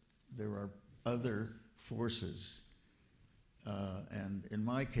involved. There are other forces. And in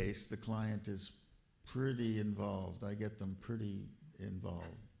my case, the client is pretty involved. I get them pretty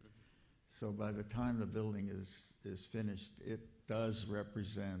involved. So by the time the building is finished, it does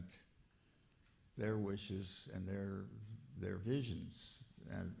represent their wishes and their visions,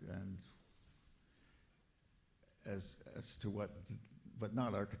 and as to what, but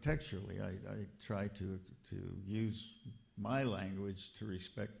not architecturally. I try to use my language to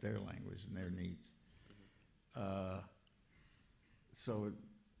respect their language and their needs. So,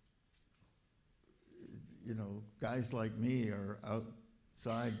 you know, guys like me are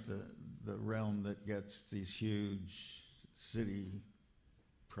outside the realm that gets these huge city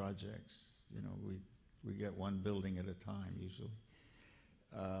projects. You know, we get one building at a time usually.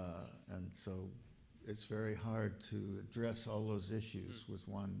 And so it's very hard to address all those issues with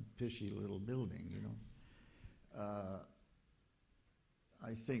one pishy little building, you know.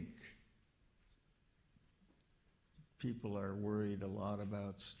 I think people are worried a lot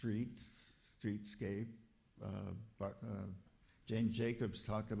about streetscape. Jane Jacobs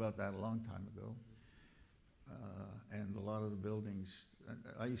talked about that a long time ago. And a lot of the buildings,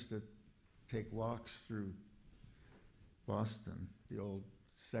 I used to take walks through Boston, the old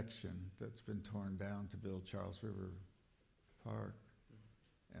section that's been torn down to build Charles River Park.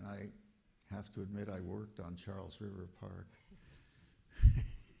 And I have to admit I worked on Charles River Park.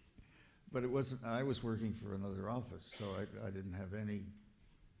 But it wasn't, I was working for another office, so I didn't have any,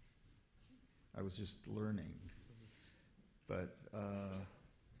 I was just learning. But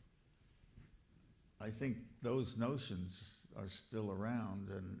I think those notions are still around,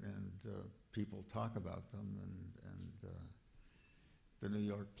 and people talk about them, and the New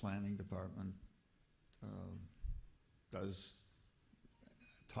York Planning Department does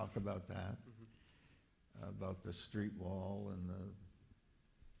talk about that, about the street wall and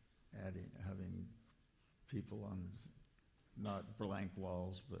having people on not blank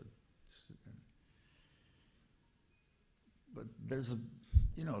walls, but there's a,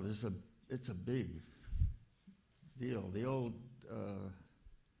 you know, it's a big deal. The old,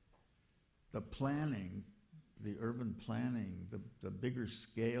 the planning, the urban planning, the bigger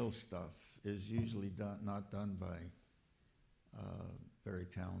scale stuff is usually not done by very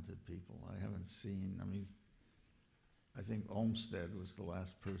talented people. I haven't seen, I mean, I think Olmsted was the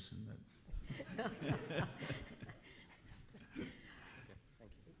last person that.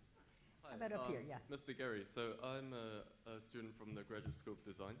 How about up here? Yeah. Mr. Gehry, so I'm a student from the Graduate School of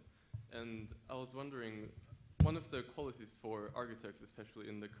Design, and I was wondering, one of the qualities for architects, especially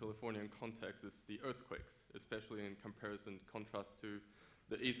in the Californian context, is the earthquakes, especially in comparison, contrast to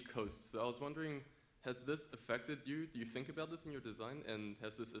the East Coast. So I was wondering, has this affected you? Do you think about this in your design? And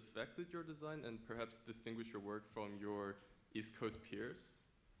has this affected your design and perhaps distinguished your work from your East Coast peers?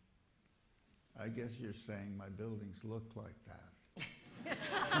 I guess you're saying my buildings look like that.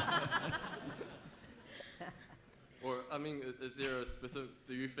 Or, I mean, is there a specific,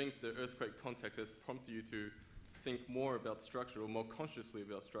 do you think the earthquake context has prompted you to think more about structure or more consciously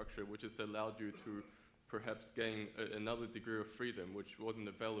about structure, which has allowed you to perhaps gain another degree of freedom which wasn't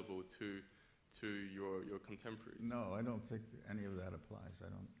available to your contemporaries? No, I don't think any of that applies. I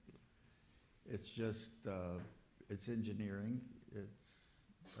don't. It's just, it's engineering. It's,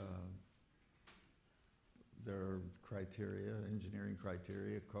 there are criteria, engineering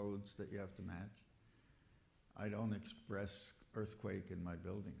criteria, codes that you have to match. I don't express earthquake in my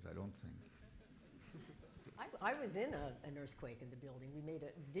buildings, I don't think. I was in an earthquake in the building. We made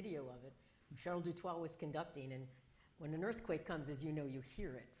a video of it. Charles Dutoit was conducting, and when an earthquake comes, as you know, you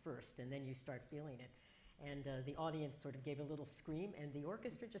hear it first, and then you start feeling it. And the audience sort of gave a little scream, and the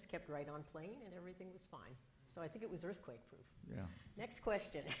orchestra just kept right on playing, and everything was fine. So I think it was earthquake-proof. Yeah. Next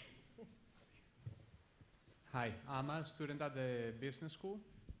question. Hi, I'm a student at the business school,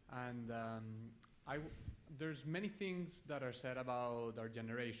 and there's many things that are said about our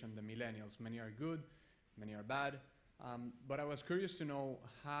generation, the millennials. Many are good, many are bad. But I was curious to know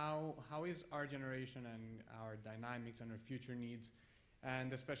how is our generation and our dynamics and our future needs,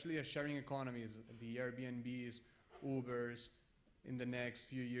 and especially as sharing economies, the Airbnbs, Ubers, in the next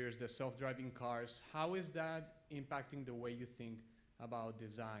few years, the self-driving cars, how is that impacting the way you think about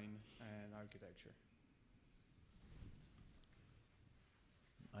design and architecture?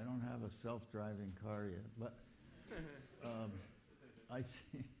 I don't have a self-driving car yet, but I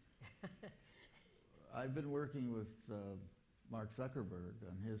think I've been working with Mark Zuckerberg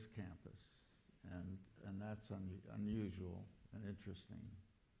on his campus, and that's unusual and interesting.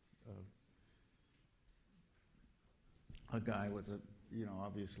 A guy with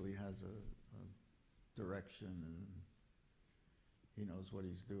obviously has a direction, and he knows what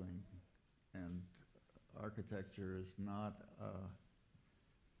he's doing. And architecture is not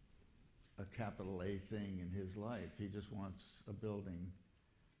a capital A thing in his life. He just wants a building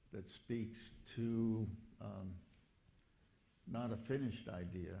that speaks to not a finished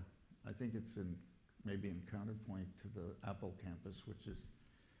idea. I think it's maybe in counterpoint to the Apple campus, which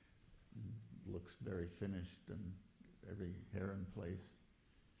looks very finished and every hair in place.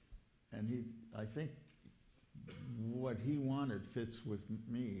 And I think what he wanted fits with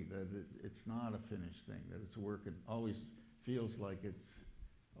me, that it's not a finished thing, that it's always feels like it's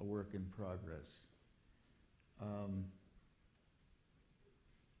a work in progress.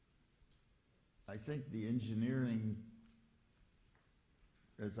 I think the engineering,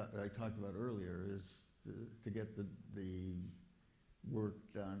 as I talked about earlier, is to get the work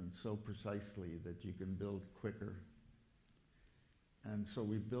done so precisely that you can build quicker. And so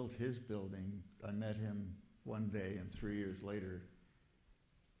we built his building. I met him one day, and 3 years later,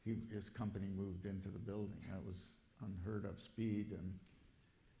 his company moved into the building. That was unheard of speed.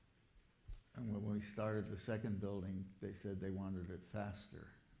 And when we started the second building, they said they wanted it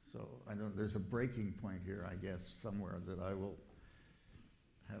faster. So there's a breaking point here, I guess, somewhere that I will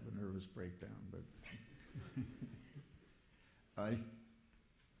have a nervous breakdown. But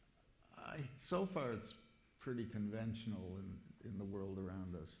so far it's pretty conventional in the world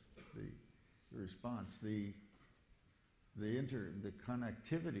around us. The response, the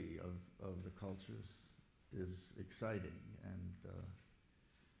connectivity of the cultures is exciting, and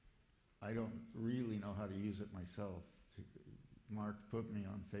I don't really know how to use it myself. Mark put me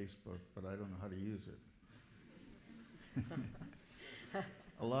on Facebook, but I don't know how to use it.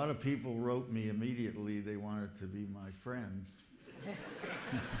 A lot of people wrote me immediately they wanted to be my friends.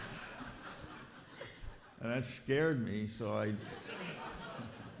 And that scared me, so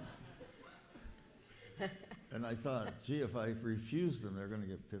and I thought, gee, if I refuse them, they're going to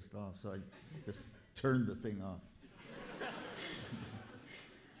get pissed off, so I just turned the thing off.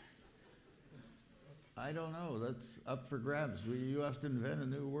 I don't know. That's up for grabs. You have to invent a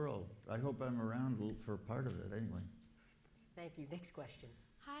new world. I hope I'm around for part of it anyway. Thank you. Next question.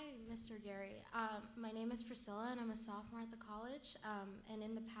 Hi, Mr. Gehry. My name is Priscilla, and I'm a sophomore at the college. And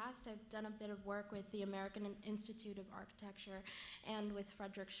in the past, I've done a bit of work with the American Institute of Architecture and with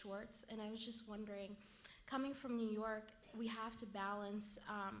Frederick Schwartz. And I was just wondering, coming from New York, we have to balance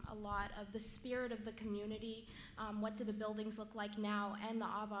a lot of the spirit of the community, what do the buildings look like now, and the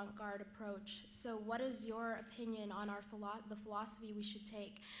avant-garde approach. So what is your opinion on the philosophy we should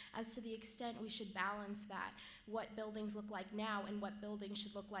take as to the extent we should balance that, what buildings look like now and what buildings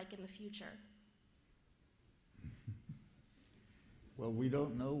should look like in the future? Well, we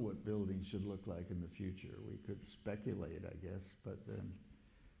don't know what buildings should look like in the future. We could speculate, I guess, but then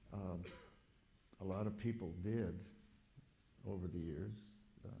a lot of people did over the years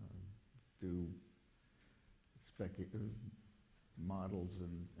do models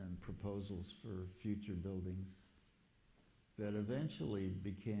and proposals for future buildings that eventually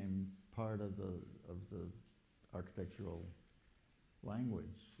became part of the architectural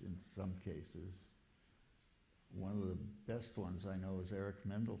language in some cases. One of the best ones I know is Eric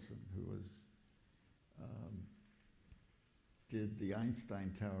Mendelsohn, who did the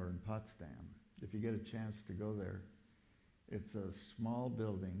Einstein Tower in Potsdam. If you get a chance to go there, it's a small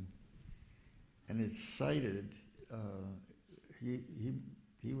building, and it's sited.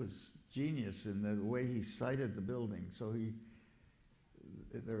 He was genius in the way he sited the building. So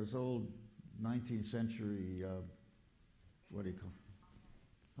there's old 19th century, what do you call it?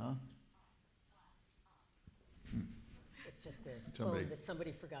 Huh? It's just a phone that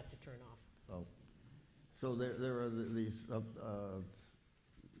somebody forgot to turn off. Oh. So there are these,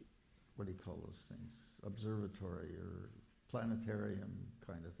 what do you call those things? Observatory or planetarium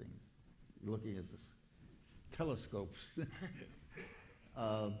kind of things. You're looking at this telescopes.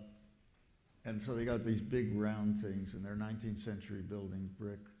 And so they got these big round things, and they're 19th century building,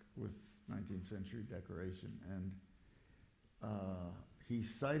 brick with 19th century decoration. And he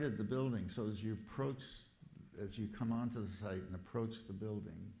cited the building, so as you come onto the site and approach the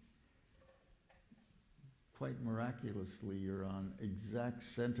building, quite miraculously, you're on exact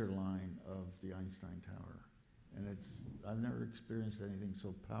center line of the Einstein Tower. And I've never experienced anything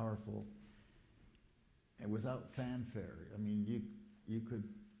so powerful and without fanfare. I mean, you could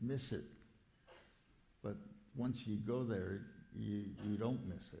miss it, but once you go there, you don't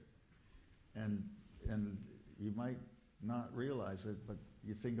miss it. And you might not realize it, but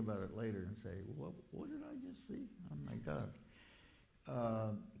you think about it later and say, what did I just see? Oh my God.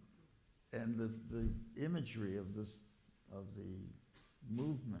 And the imagery of the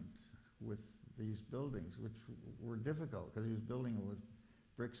movement with these buildings, which were difficult because he was building it with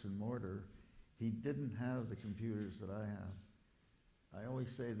bricks and mortar. He didn't have the computers that I have. I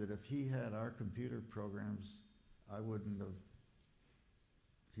always say that if he had our computer programs,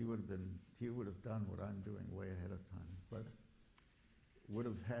 he would have done what I'm doing way ahead of time, but would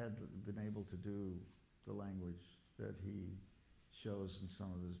have been able to do the language that he shows in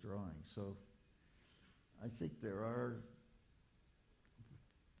some of his drawings. So I think there are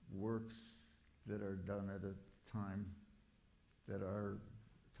works that are done at a time that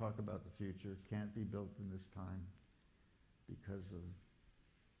talk about the future, can't be built in this time because of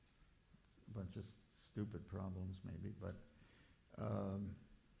a bunch of stupid problems maybe, but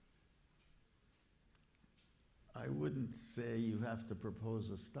I wouldn't say you have to propose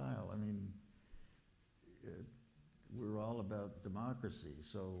a style. I mean, we're all about democracy,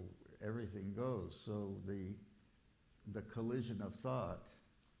 so everything goes. So the collision of thought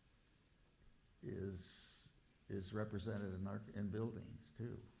is represented in buildings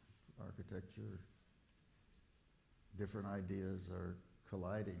too. Architecture, different ideas are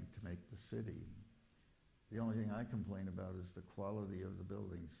colliding to make the city. The only thing I complain about is the quality of the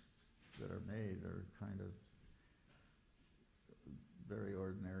buildings that are made are kind of very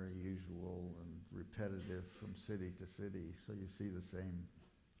ordinary, usual, and repetitive from city to city, so you see the same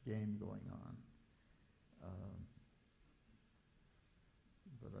game going on.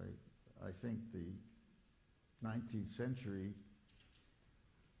 But I think the 19th century,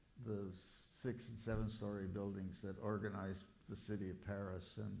 the 6- and 7-story buildings that organized the city of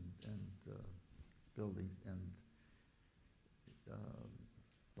Paris and buildings and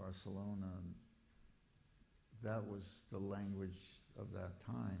Barcelona, and that was the language of that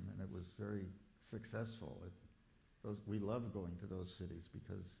time, and it was very successful. We love going to those cities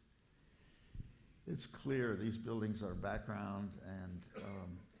because it's clear these buildings are background, and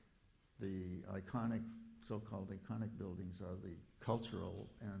the so-called iconic buildings are the cultural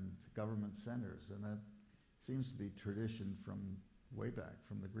and government centers, and that seems to be tradition from way back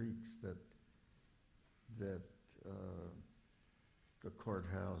from the Greeks, that the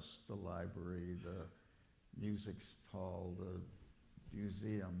courthouse, the library, the music hall, the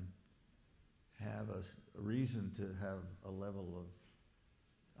museum have a reason to have a level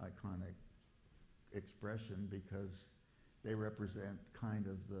of iconic expression because they represent kind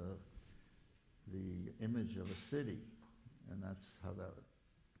of the image of a city, and that's how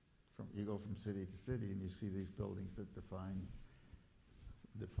you go from city to city and you see these buildings that define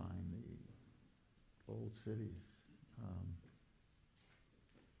the old cities.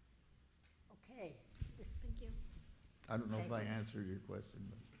 Okay. Thank you. I don't know if I Thank you. answered your question,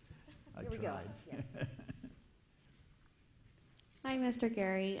 but I Here we go. tried. Yes. Hi, Mr.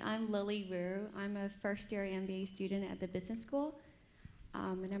 Gehry. I'm Lily Wu. I'm a first-year MBA student at the business school.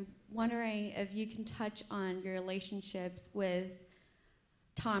 And I'm wondering if you can touch on your relationships with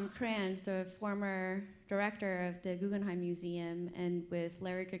Tom Kranz, the former director of the Guggenheim Museum, and with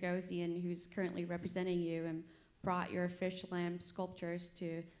Larry Gagosian, who's currently representing you and brought your fish lamp sculptures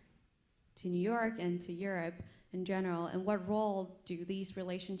to New York and to Europe in general. And what role do these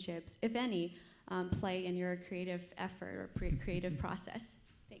relationships, if any, play in your creative effort or creative process?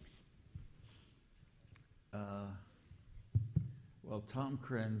 Thanks. Well, Tom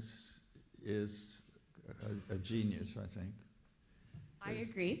Kranz is a genius, I think. I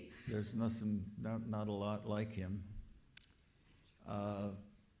agree. There's not a lot like him.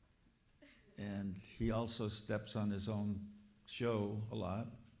 And he also steps on his own show a lot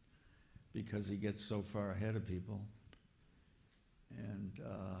because he gets so far ahead of people. And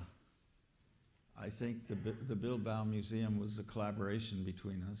I think the Bilbao Museum was a collaboration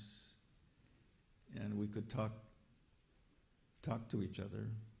between us. and we could talk to each other.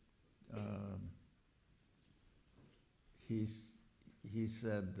 He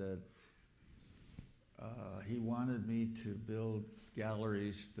said that he wanted me to build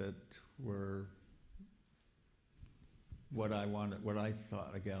galleries that were what I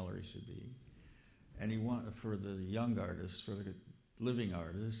thought a gallery should be. And he wanted, for the young artists, for the living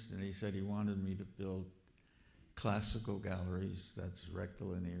artists, and he said he wanted me to build classical galleries, that's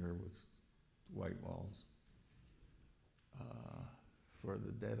rectilinear with white walls, for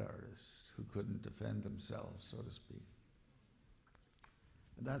the dead artists who couldn't defend themselves, so to speak.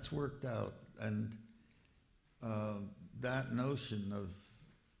 And that's worked out, and that notion of,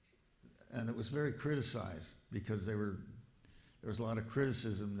 and it was very criticized because there was a lot of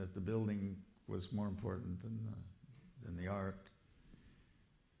criticism that the building was more important than the art.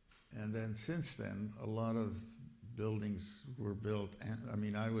 And then since then, a lot of buildings were built, and I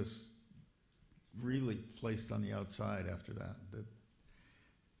mean, I was really placed on the outside after that,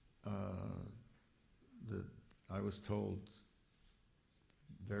 that I was told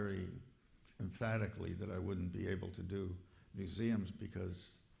very emphatically that I wouldn't be able to do museums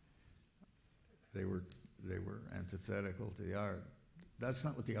because they were antithetical to the art. That's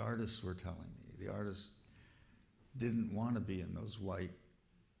not what the artists were telling me. The artists didn't want to be in those white,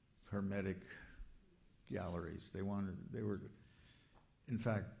 hermetic galleries. In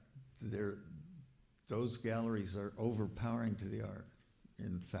fact, those galleries are overpowering to the art,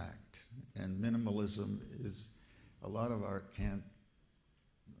 in fact. And minimalism is, a lot of art can't,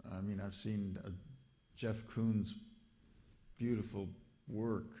 I mean, I've seen Jeff Koons' beautiful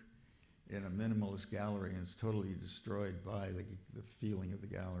work in a minimalist gallery, and it's totally destroyed by the feeling of the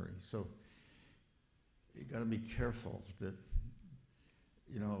gallery. So you got to be careful that,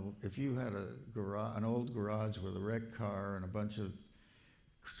 you know, if you had an old garage with a wrecked car and a bunch of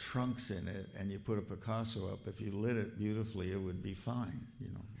trunks in it, and you put a Picasso up, if you lit it beautifully, it would be fine, you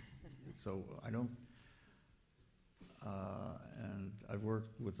know. So I don't, and I've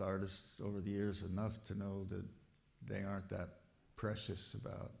worked with artists over the years enough to know that they aren't that precious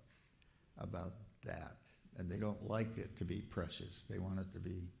about that, and they don't like it to be precious. They want it to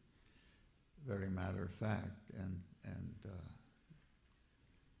be very matter of fact, and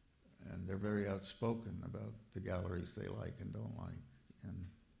they're very outspoken about the galleries they like and don't like. And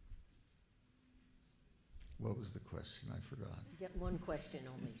what was the question? I forgot. You get one question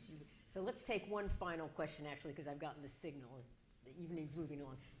only. So let's take one final question, actually, because I've gotten the signal. The evening's moving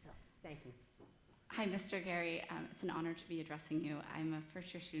on. So thank you. Hi, Mr. Gehry. It's an honor to be addressing you. I'm a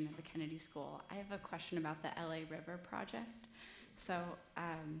first-year student at the Kennedy School. I have a question about the LA River project. So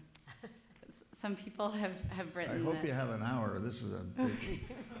some people have written I hope you have an hour. This is a big...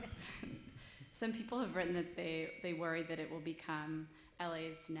 Some people have written that they worry that it will become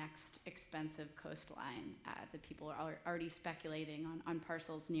LA's next expensive coastline. That people are already speculating on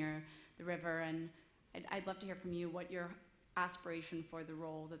parcels near the river. And I'd love to hear from you what your aspiration for the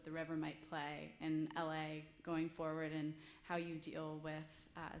role that the river might play in LA going forward, and how you deal with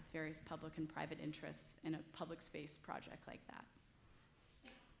various public and private interests in a public space project like that.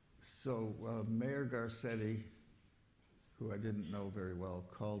 So Mayor Garcetti, who I didn't know very well,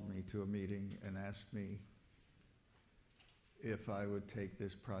 called me to a meeting and asked me if I would take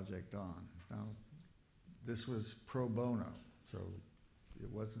this project on. Now, this was pro bono, so he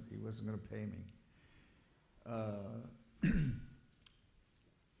wasn't going to pay me.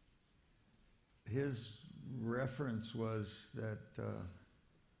 His reference was that,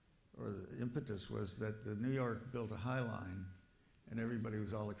 or the impetus was that the New York built a High Line, and everybody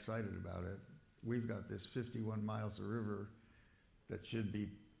was all excited about it. We've got this 51 miles of river that should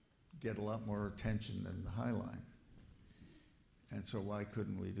get a lot more attention than the High Line. And so why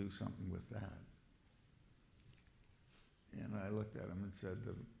couldn't we do something with that? And I looked at him and said,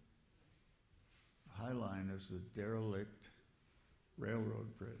 the High Line is a derelict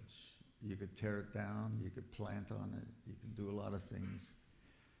railroad bridge. You could tear it down, you could plant on it, you can do a lot of things,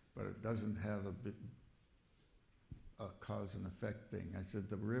 but it doesn't have a cause and effect thing. I said,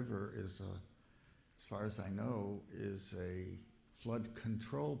 the river is, as far as I know, is a flood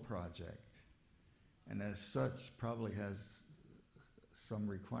control project, and as such probably has some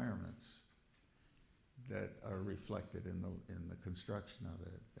requirements that are reflected in the construction of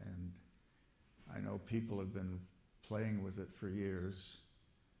it. And I know people have been playing with it for years,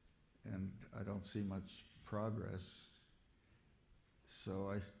 and I don't see much progress.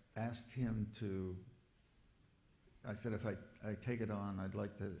 So I asked him to, I said, if I take it on, I'd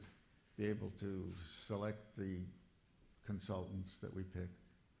like to be able to select the consultants that we pick,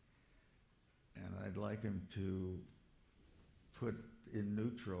 and I'd like him to put in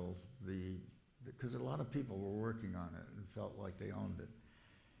neutral the because a lot of people were working on it and felt like they owned it.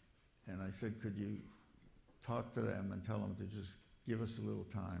 And I said, could you talk to them and tell them to just give us a little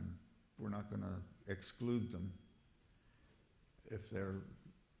time? We're not going to exclude them. If they're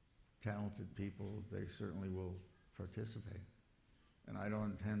talented people, they certainly will participate. And I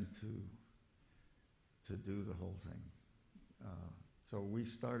don't intend to do the whole thing. So we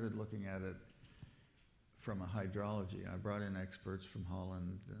started looking at it from a hydrology. I brought in experts from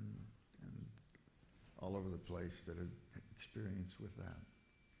Holland and all over the place that had experience with that.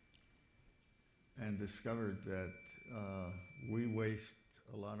 And discovered that we waste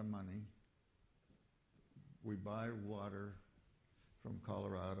a lot of money. We buy water from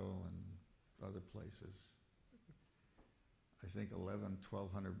Colorado and other places. I think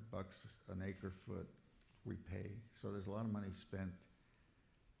 $1,200 an acre foot we pay. So there's a lot of money spent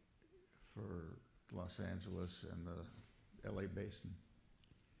for Los Angeles and the LA basin.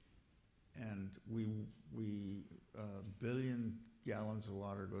 And billion gallons of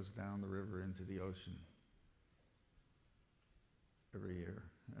water goes down the river into the ocean every year,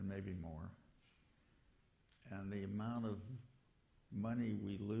 and maybe more. And the amount of money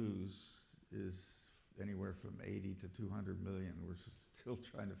we lose is anywhere from 80 to 200 million. We're still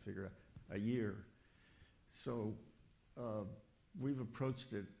trying to figure out a year. So we've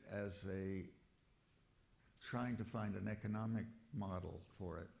approached it as trying to find an economic model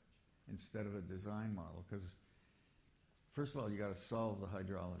for it instead of a design model. Because first of all, you got to solve the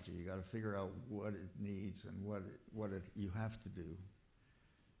hydrology. You got to figure out what it needs and what you have to do.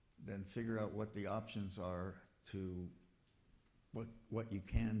 Then figure out what the options are to what you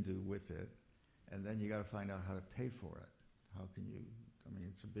can do with it. And then you got to find out how to pay for it. How can you, I mean,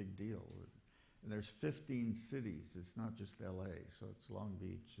 it's a big deal. And there's 15 cities. It's not just LA. So it's Long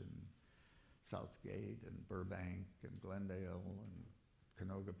Beach and Southgate and Burbank and Glendale and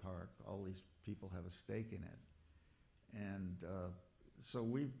Canoga Park. All these people have a stake in it. And so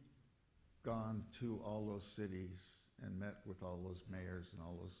we've gone to all those cities and met with all those mayors and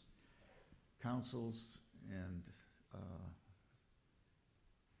all those councils and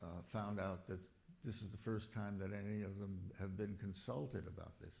found out that this is the first time that any of them have been consulted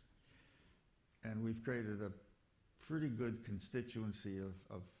about this. And we've created a pretty good constituency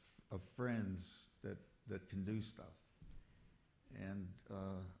of friends that can do stuff. And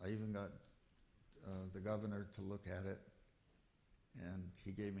I even got the governor to look at it, and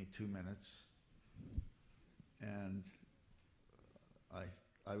he gave me 2 minutes. And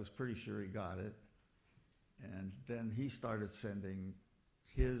I was pretty sure he got it. And then he started sending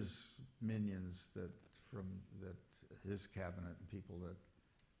his minions his cabinet and people that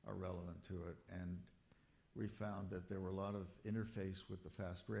are relevant to it. And we found that there were a lot of interface with the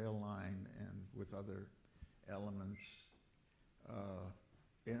fast rail line and with other elements.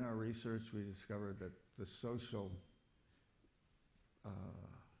 In our research, we discovered that the social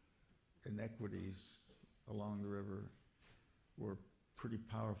inequities along the river were pretty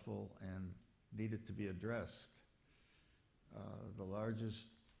powerful and needed to be addressed. The largest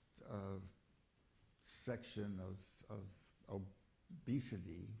section of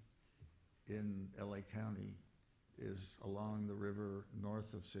obesity in LA County is along the river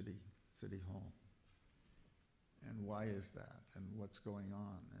north of City Hall. And why is that? And what's going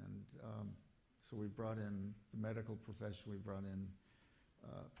on? And so we brought in the medical profession, we brought in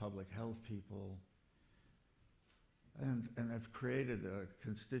public health people, and have created a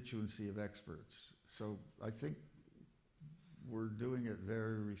constituency of experts. So I think we're doing it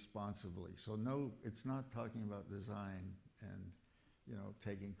very responsibly. So no, it's not talking about design and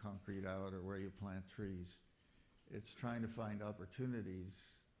taking concrete out or where you plant trees. It's trying to find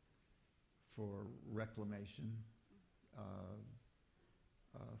opportunities for reclamation,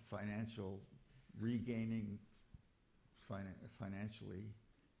 financial regaining financially,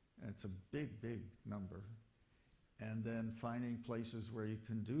 and it's a big, big number. And then finding places where you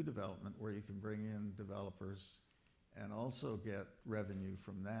can do development, where you can bring in developers and also get revenue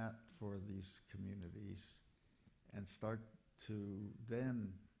from that for these communities and start to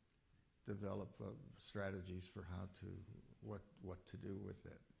then develop strategies for what to do with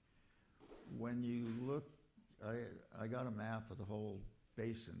it. When you look, I got a map of the whole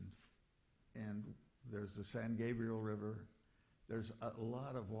basin, and there's the San Gabriel River. There's a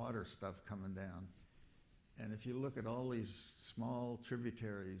lot of water stuff coming down. And if you look at all these small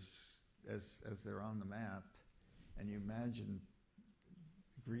tributaries as they're on the map, and you imagine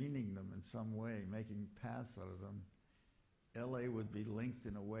greening them in some way, making paths out of them, LA would be linked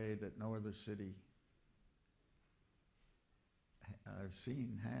in a way that no other city I've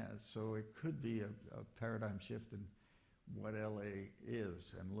seen has. So it could be a paradigm shift in what LA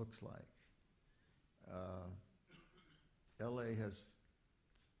is and looks like. LA has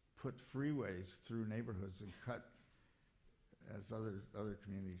put freeways through neighborhoods and cut, as other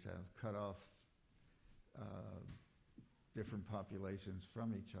communities have, cut off different populations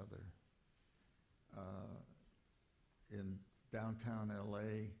from each other. In downtown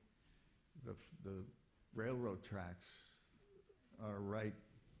LA, the railroad tracks are right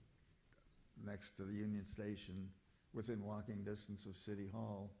next to the Union Station, within walking distance of City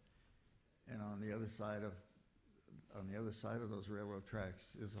Hall, and on the other side of those railroad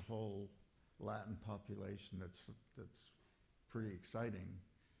tracks is a whole Latin population that's pretty exciting.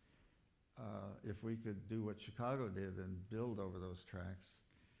 If we could do what Chicago did and build over those tracks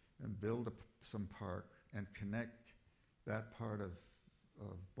and build some park and connect that part of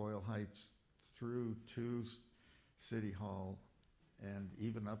Boyle Heights through to City Hall and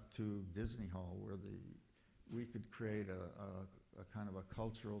even up to Disney Hall, where we could create a kind of a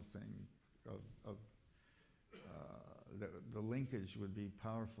cultural thing of the linkage would be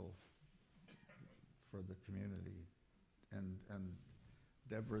powerful for the community. And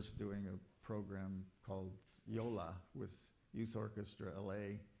Deborah's doing a program called YOLA with Youth Orchestra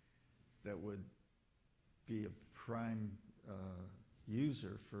LA that would be a prime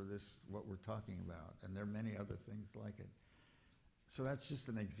user for this, what we're talking about. And there are many other things like it. So that's just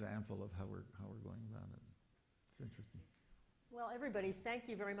an example of how we're going about it. It's interesting. Well, everybody, thank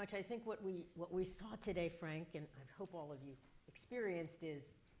you very much. I think what we saw today, Frank, and I hope all of you experienced,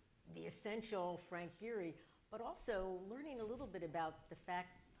 is the essential Frank Gehry, but also learning a little bit about the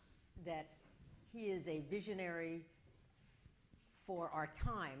fact that he is a visionary for our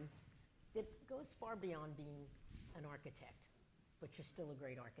time that goes far beyond being an architect, but you're still a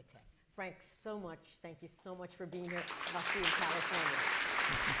great architect. Frank, so much. Thank you so much for being here. I'll see you in California.